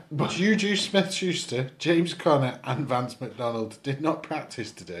aware, Juju Smith-Schuster, James Conner, and Vance McDonald did not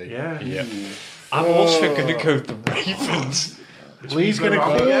practice today. Yeah. I'm also going to go with the Ravens. Lee's going to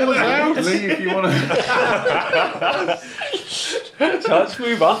Ravens. call us out. Lee, if you want to. So let's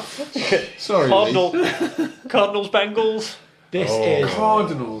move on. Sorry, Cardinals, Bengals. This is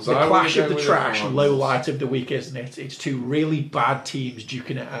Cardinals. the I clash would of go the with trash, Cardinals. low light of the week, isn't it? It's two really bad teams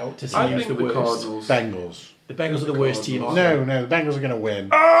duking it out to see I who's think the the worst. Cardinals. Bengals. The Bengals are the worst team. aren't No, the Bengals are going to win.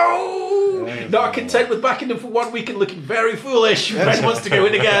 Oh! Not content with backing them for 1 week and looking very foolish. Ben wants to go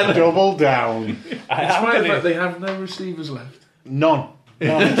in again. Double down. Despite the fact they have no receivers left. None.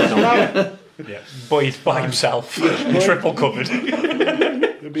 None. But he's by himself, triple covered.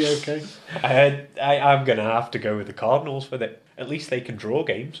 It'll be okay. I'm going to have to go with the Cardinals with it. At least they can draw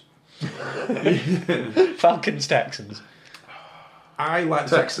games. Falcons, Texans. I like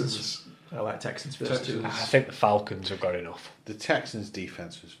the Texans. Texans. I like Texans first too. I think the Falcons have got enough. The Texans'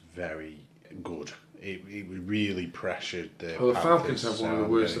 defense was very good. It really pressured the Well, the Panthers, Falcons have so one of the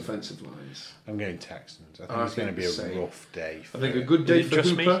I'm worst going- offensive lines. I'm going Texans. I think I it's going to think be the a same. rough day. I For think a good day Is it for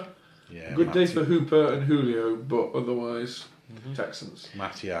just me? Hooper. yeah, Good day Matty- for Hooper and Julio, but otherwise, Texans.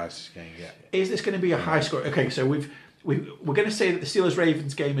 Matty Ice is going to get. Is this going to be a high score? Okay, so we're going to say that the Steelers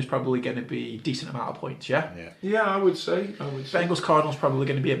Ravens game is probably going to be a decent amount of points. Yeah. Yeah. Yeah, I would say. Bengals Cardinals probably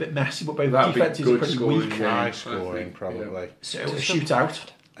going to be a bit messy, but both That'd be defenses are good pretty scoring weak. game. High I scoring, think, probably. So a shootout.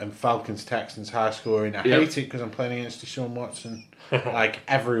 And Falcons Texans high scoring. I Yep. hate it because I'm playing against Deshaun Watson like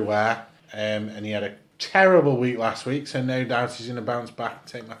everywhere. And he had a terrible week last week, so no doubt he's going to bounce back and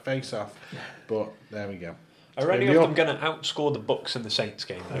take my face off. But there we go. Are any Maybe of them up. going to outscore the Bucks and the Saints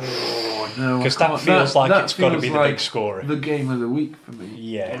game? Oh, no. Because that feels like it's got to be the like big scorer. the game of the week for me.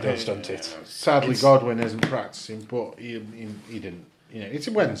 Yeah, it does, doesn't it? Sadly, Godwin isn't practicing, but he didn't. You know, it's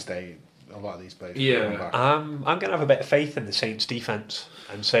a Wednesday. A lot of these players. Yeah. come back. I'm going to have a bit of faith in the Saints' defence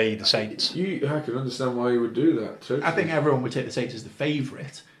and say the Saints. I can understand why you would do that too. I think everyone would take the Saints as the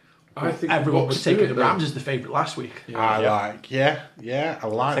favourite. I think Everyone the was Bucks do taking it, the though. Rams as the favourite last week. I like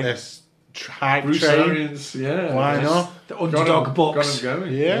think this hype Bruce train. Arians, yeah. Why not? The underdog Bucks. Got him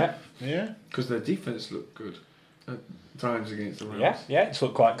going. Yeah. Because their defense looked good at times against the Rams. Yeah, it's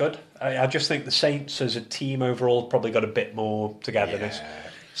looked quite good. I just think the Saints as a team overall probably got a bit more togetherness.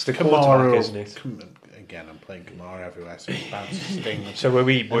 It's the quarterback, isn't it? Again, I'm playing Kamara everywhere, so it's bound to sting. So were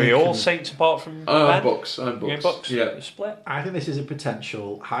we all Saints apart from I'm Ben? Bucks. You going Bucks? Yeah. Split? I think this is a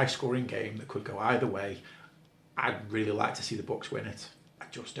potential high-scoring game that could go either way. I'd really like to see the Bucks win it. I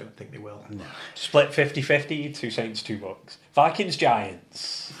just don't think they will. No. Split 50-50, 2 Saints, 2 Bucks. Vikings,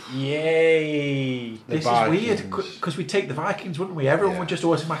 Giants. Yay! This Vikings. is weird because we'd take the Vikings, wouldn't we? Everyone would just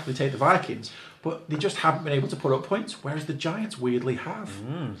automatically take the Vikings, but they just haven't been able to put up points, whereas the Giants weirdly have.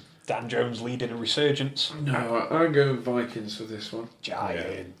 Dan Jones leading a resurgence. No, I'm going Vikings for this one.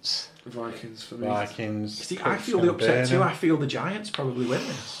 Giants. Vikings for me. Vikings. See, I feel the upset too. I feel the Giants probably win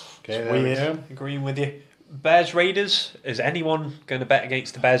this. Okay, It's there we weird. go. Agreeing with you. Bears, Raiders. Is anyone going to bet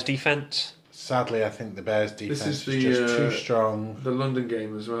against the Bears defence? Sadly, I think the Bears' defense This is is just too the strong. the London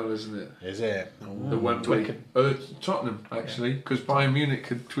game as well, isn't it? Is it? The Wembley. Twickenham. Tottenham, actually, because Bayern Munich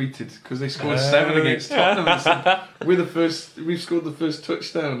had tweeted because they scored 7 against Tottenham. And said, we've scored the first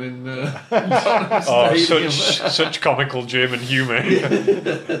touchdown in Tottenham Oh, Stadium. such comical German humour.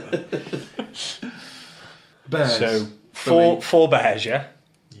 Bears. So for me. four Bears, yeah.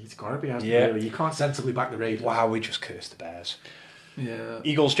 It's got to be, hasn't Yeah. it, really? You can't sensibly back the Ravens. Wow, we just cursed the Bears. Yeah.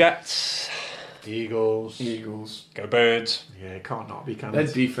 Eagles, Jets, Eagles. Eagles. go Birds. Yeah, it can't not be, can Their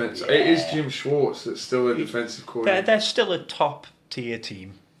it? defence. It is Jim Schwartz that's still a defensive They're, coordinator. they're still a top tier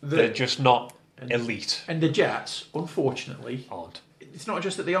team. They're just not elite. And the Jets, unfortunately, Aren't. it's not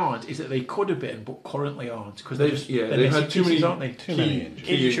just that they aren't, it's that they could have been, but currently aren't. Because they're They've missing had too pieces, many, aren't they? Too many injuries.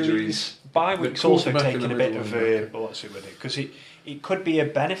 key injuries. Bye The week's also quarterback and taken the a bit middle of linebacker. what's it with it, because it could be a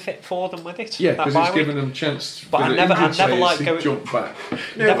benefit for them with it. Yeah, that because bye it's week. given them a chance. But for I the never injured players like to going- jump back.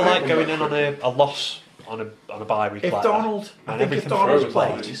 Never like going in on a loss on a bye week. If like Donald, that. I And think if everything Donald throws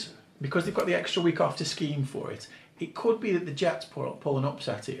like plays, because they've got the extra week off to scheme for it, it could be that the Jets pull an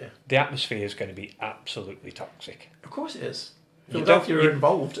upset here. the atmosphere is going to be absolutely toxic. Of course it is. You Philadelphia don't- are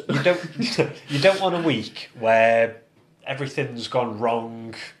involved. You don't want a week where everything's gone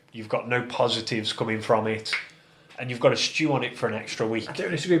wrong. You've got no positives coming from it, and you've got to stew on it for an extra week. I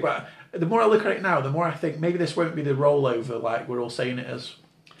don't disagree, but the more I look at it now, the more I think maybe this won't be the rollover like we're all saying it is.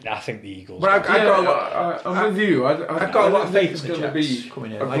 I think the Eagles. But I've got a lot. I'm with you. I've got a lot of faith it's in the going to Jets be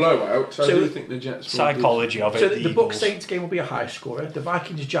coming in. a Like, blowout. So I so do think the Jets will psychology of it. So the the Eagles. Bucks Saints game will be a high scorer. The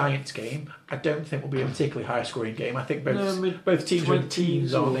Vikings Giants game, I don't think will be a particularly high scoring game. I think both teams are in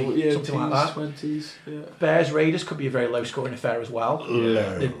teens, aren't they? Yeah, Something like that. 20s, yeah. Bears Raiders could be a very low scoring affair as well.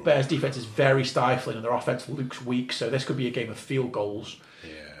 Low. The Bears defense is very stifling and their offense looks weak, so this could be a game of field goals.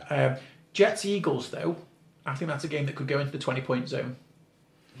 Yeah. Jets Eagles though, I think that's a game that could go into the 20-point zone.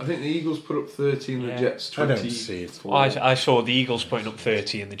 I think the Eagles put up 30 and Yeah. the Jets I 20. don't see it. I saw the Eagles putting up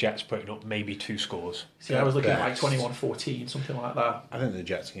 30 and the Jets putting up maybe 2 scores. See, I was looking at like Bears. 21-14, something like that. I think the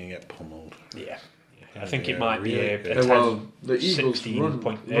Jets are going to get pummeled. Yeah. I think Yeah, it might be a really 10, well, the Eagles 16 run-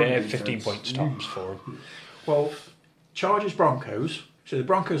 point, run 15 defense. point stops for them. Well, Chargers Broncos. So the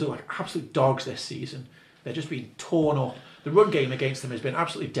Broncos are like absolute dogs this season. They're just being torn up. The run game against them has been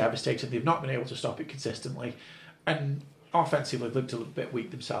absolutely devastating. They've not been able to stop it consistently, and offensively they've looked a little bit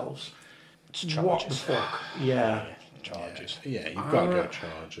weak themselves. What the Chargers. fuck? Yeah. Chargers. Yeah, you've got to go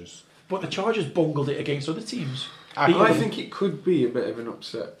Chargers. But the Chargers bungled it against other teams. I think it could be a bit of an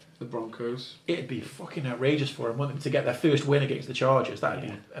upset, the Broncos. It'd be fucking outrageous for them, wouldn't it, to get their first win against the Chargers. That'd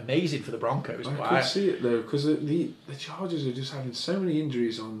be amazing for the Broncos. I but could see it though, because the Chargers are just having so many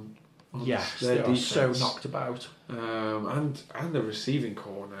injuries on yes, their they are so defense. knocked about. And the receiving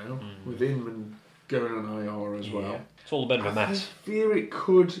core now, with Inman going on IR as well. It's all a bit of a I mess. fear it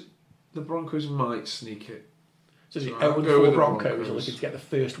could, the Broncos might sneak it. So the So I'll 0-4 go with the Broncos Broncos. are looking to get the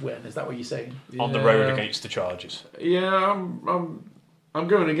first win. Is that what you're saying? On the road against the Chargers. Yeah, I'm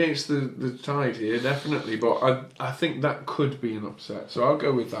going against the tide here, definitely, but I think that could be an upset, so I'll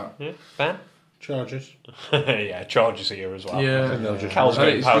go with that. Yeah, Ben? Chargers. Yeah, Chargers here as well. Yeah. And they'll just Cal's I think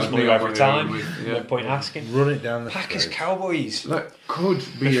getting it's power just blue me on every my time. own with- No yeah. point asking. Run it down the Packers throat. Cowboys. That could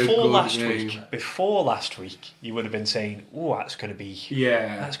be a Before good last game. week, you would have been saying, "Oh, that's going to be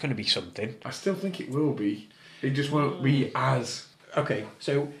Yeah, something." I still think it will be. It just won't be as. Okay,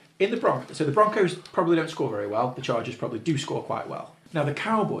 so in the Broncos probably don't score very well. The Chargers probably do score quite well. Now the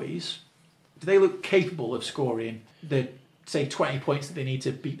Cowboys, do they look capable of scoring the say 20 points that they need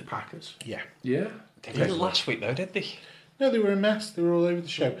to beat the Packers? Yeah. Yeah. They didn't last week though, did they? No, they were a mess. They were all over the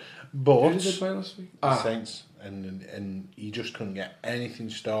show. Who But did they play last week? the Saints, and you just couldn't get anything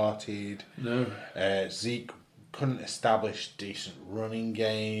started. No. Zeke couldn't establish decent running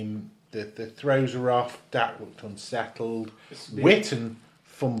game. The throws were off. Dak looked unsettled. Witten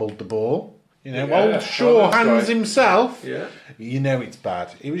fumbled the ball. You know, Yeah. old Shaw that's hands right. himself. Yeah. You know it's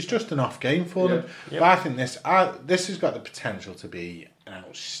bad. It was just an off game for them. Yep. But I think this has got the potential to be an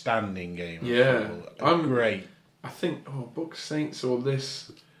outstanding game. of Yeah. football. Great. I think Bucks Saints or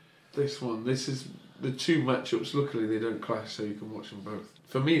this one. This is the two matchups. Luckily they don't clash, so you can watch them both.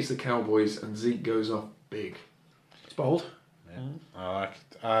 For me, it's the Cowboys, and Zeke goes off big. It's bold. Yeah.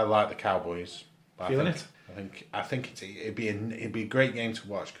 I like the Cowboys. But Feeling I think it'd be a great game to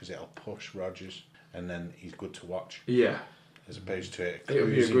watch because it'll push Rodgers, and then he's good to watch Yeah. as opposed to a It'll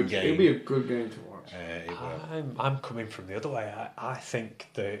be a cruising good game. It'll be a good game to watch. It will. I'm coming from the other way. I think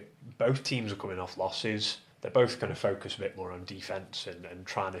that both teams are coming off losses. They're both going to focus a bit more on defence and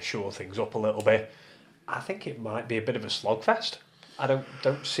trying to shore things up a little bit. I think it might be a bit of a slogfest. I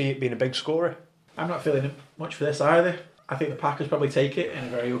don't see it being a big scorer. I'm not feeling much for this either. I think the Packers probably take it in a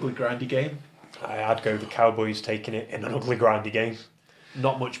very ugly, grindy game. I'd go the Cowboys taking it in an ugly, grindy game.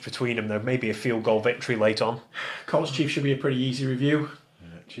 Not much between them, though. Maybe a field goal victory late on. Colts Chiefs should be a pretty easy review.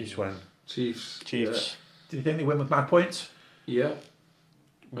 Chiefs win. Chiefs. Do you think they win with mad points? Yeah.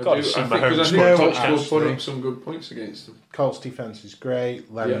 We've got to see Mahomes I score think touchdowns. will put up some good points against them. Colts defense is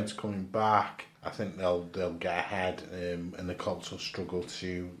great. Leonard's coming back. I think they'll get ahead, and the Colts will struggle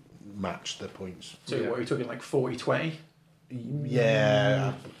to match the points. So what are you talking, like 40-20?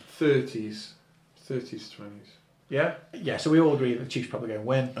 Yeah. 30s, 20s. Yeah? Yeah, so we all agree that the Chiefs probably going to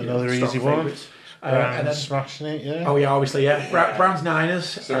win. Another Strong easy one. favourites. And then smashing it, yeah. Oh, yeah, obviously, yeah. Browns Niners.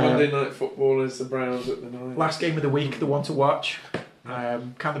 So Monday Night Football is the Browns at the Niners. Last game of the week, the one to watch.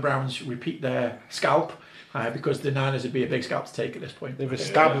 Can the Browns repeat their scalp? Because the Niners would be a big scalp to take at this point. They've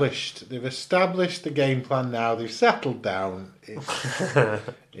established the game plan now. They've settled down.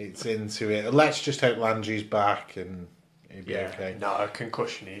 It's into it. Let's just hope Landry's back and he'll be okay. No, a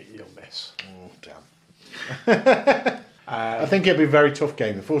concussion he'll miss. Oh, damn. I think it'll be a very tough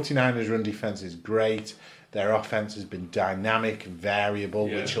game. The 49ers run defence is great. Their offence has been dynamic and variable,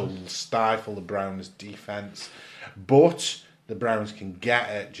 which will stifle the Browns' defence. But the Browns can get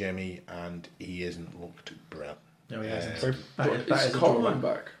at Jimmy, and he hasn't looked brilliant. No, he hasn't. Is Coleman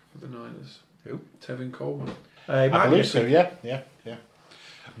back for the Niners? Who? Tevin Coleman. I believe so, yeah.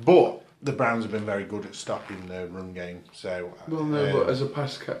 But the Browns have been very good at stopping the run game. So but as a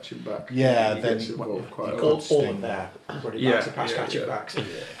pass catching back, he then gets involved quite a all lot. of their running backs are pass catching backs.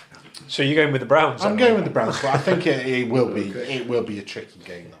 So you're going with the Browns? I'm going with the Browns, but I think it will be a tricky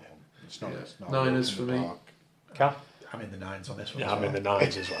game. That one. It's not. Niners for me. Cal? I'm in the nines on this one. Yeah, I'm in the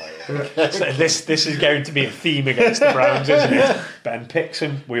nines as well. Yeah. So this is going to be a theme against the Browns, isn't it? Ben picks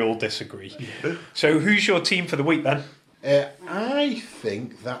him. We all disagree. So who's your team for the week then? I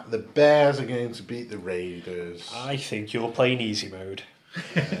think that the Bears are going to beat the Raiders. I think you'll play in easy mode.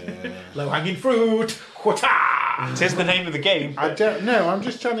 Low hanging fruit. It is the name of the game. I don't know. I'm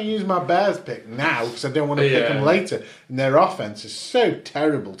just trying to use my Bears pick now because I don't want to pick them later. And their offense is so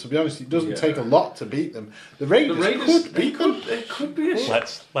terrible. To be honest, it doesn't take a lot to beat them. The Raiders could beat them. It could be a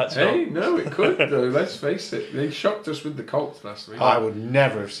Let's Hey, no, it could though. Let's face it. They shocked us with the Colts last week. I would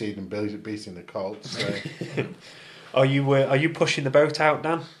never have seen them beating the Colts. So. Are you pushing the boat out,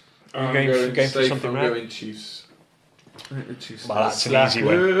 Dan? Are you going for something I'm right? going Chiefs. I think the Chiefs. Well, that's an easy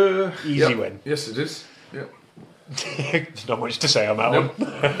win. Easy win. Yes, it is. Yep. There's not much to say on that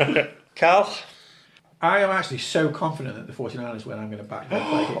one. Carl? I am actually so confident that the 49ers win, I'm going to back their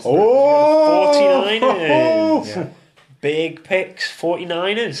play against 49ers. Yeah. Big picks,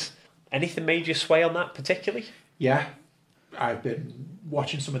 49ers. Anything made you sway on that particularly? Yeah. I've been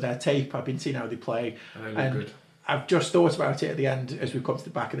watching some of their tape. I've been seeing how they play. And good. I've just thought about it at the end as we've come to the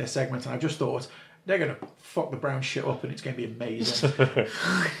back of this segment, and I've just thought they're going to fuck the Browns shit up and it's going to be amazing.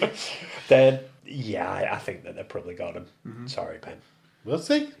 I think that they've probably got him. Mm-hmm. Sorry, Ben. We'll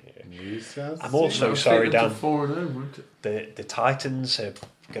see. I'm also sorry, Dan. 4-0, won't it? The Titans are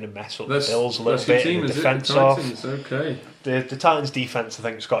going to mess up the Bills a little bit. The defense off. Okay. The Titans' defense, I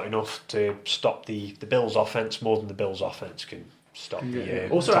think, has got enough to stop the Bills' offense more than the Bills' offense can stop the.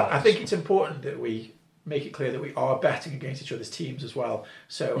 Also, Titans. I think it's important that we make it clear that we are betting against each other's teams as well.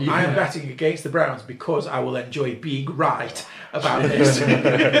 So I am betting against the Browns because I will enjoy being right about this.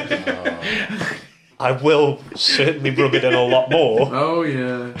 I will certainly rub it in a lot more. Oh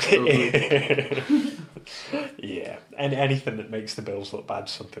yeah. Yeah, and anything that makes the Bills look bad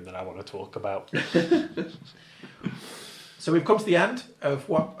is something that I want to talk about. So we've come to the end of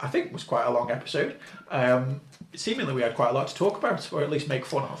what I think was quite a long episode. Seemingly we had quite a lot to talk about, or at least make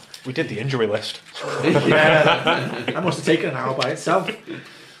fun of. We did the injury list. Yeah, that must have taken an hour by itself.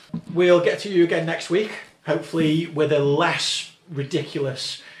 We'll get to you again next week, hopefully with a less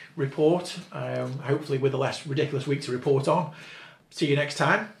ridiculous report. Hopefully with a less ridiculous week to report on. See you next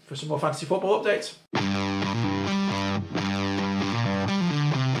time for some more fantasy football updates.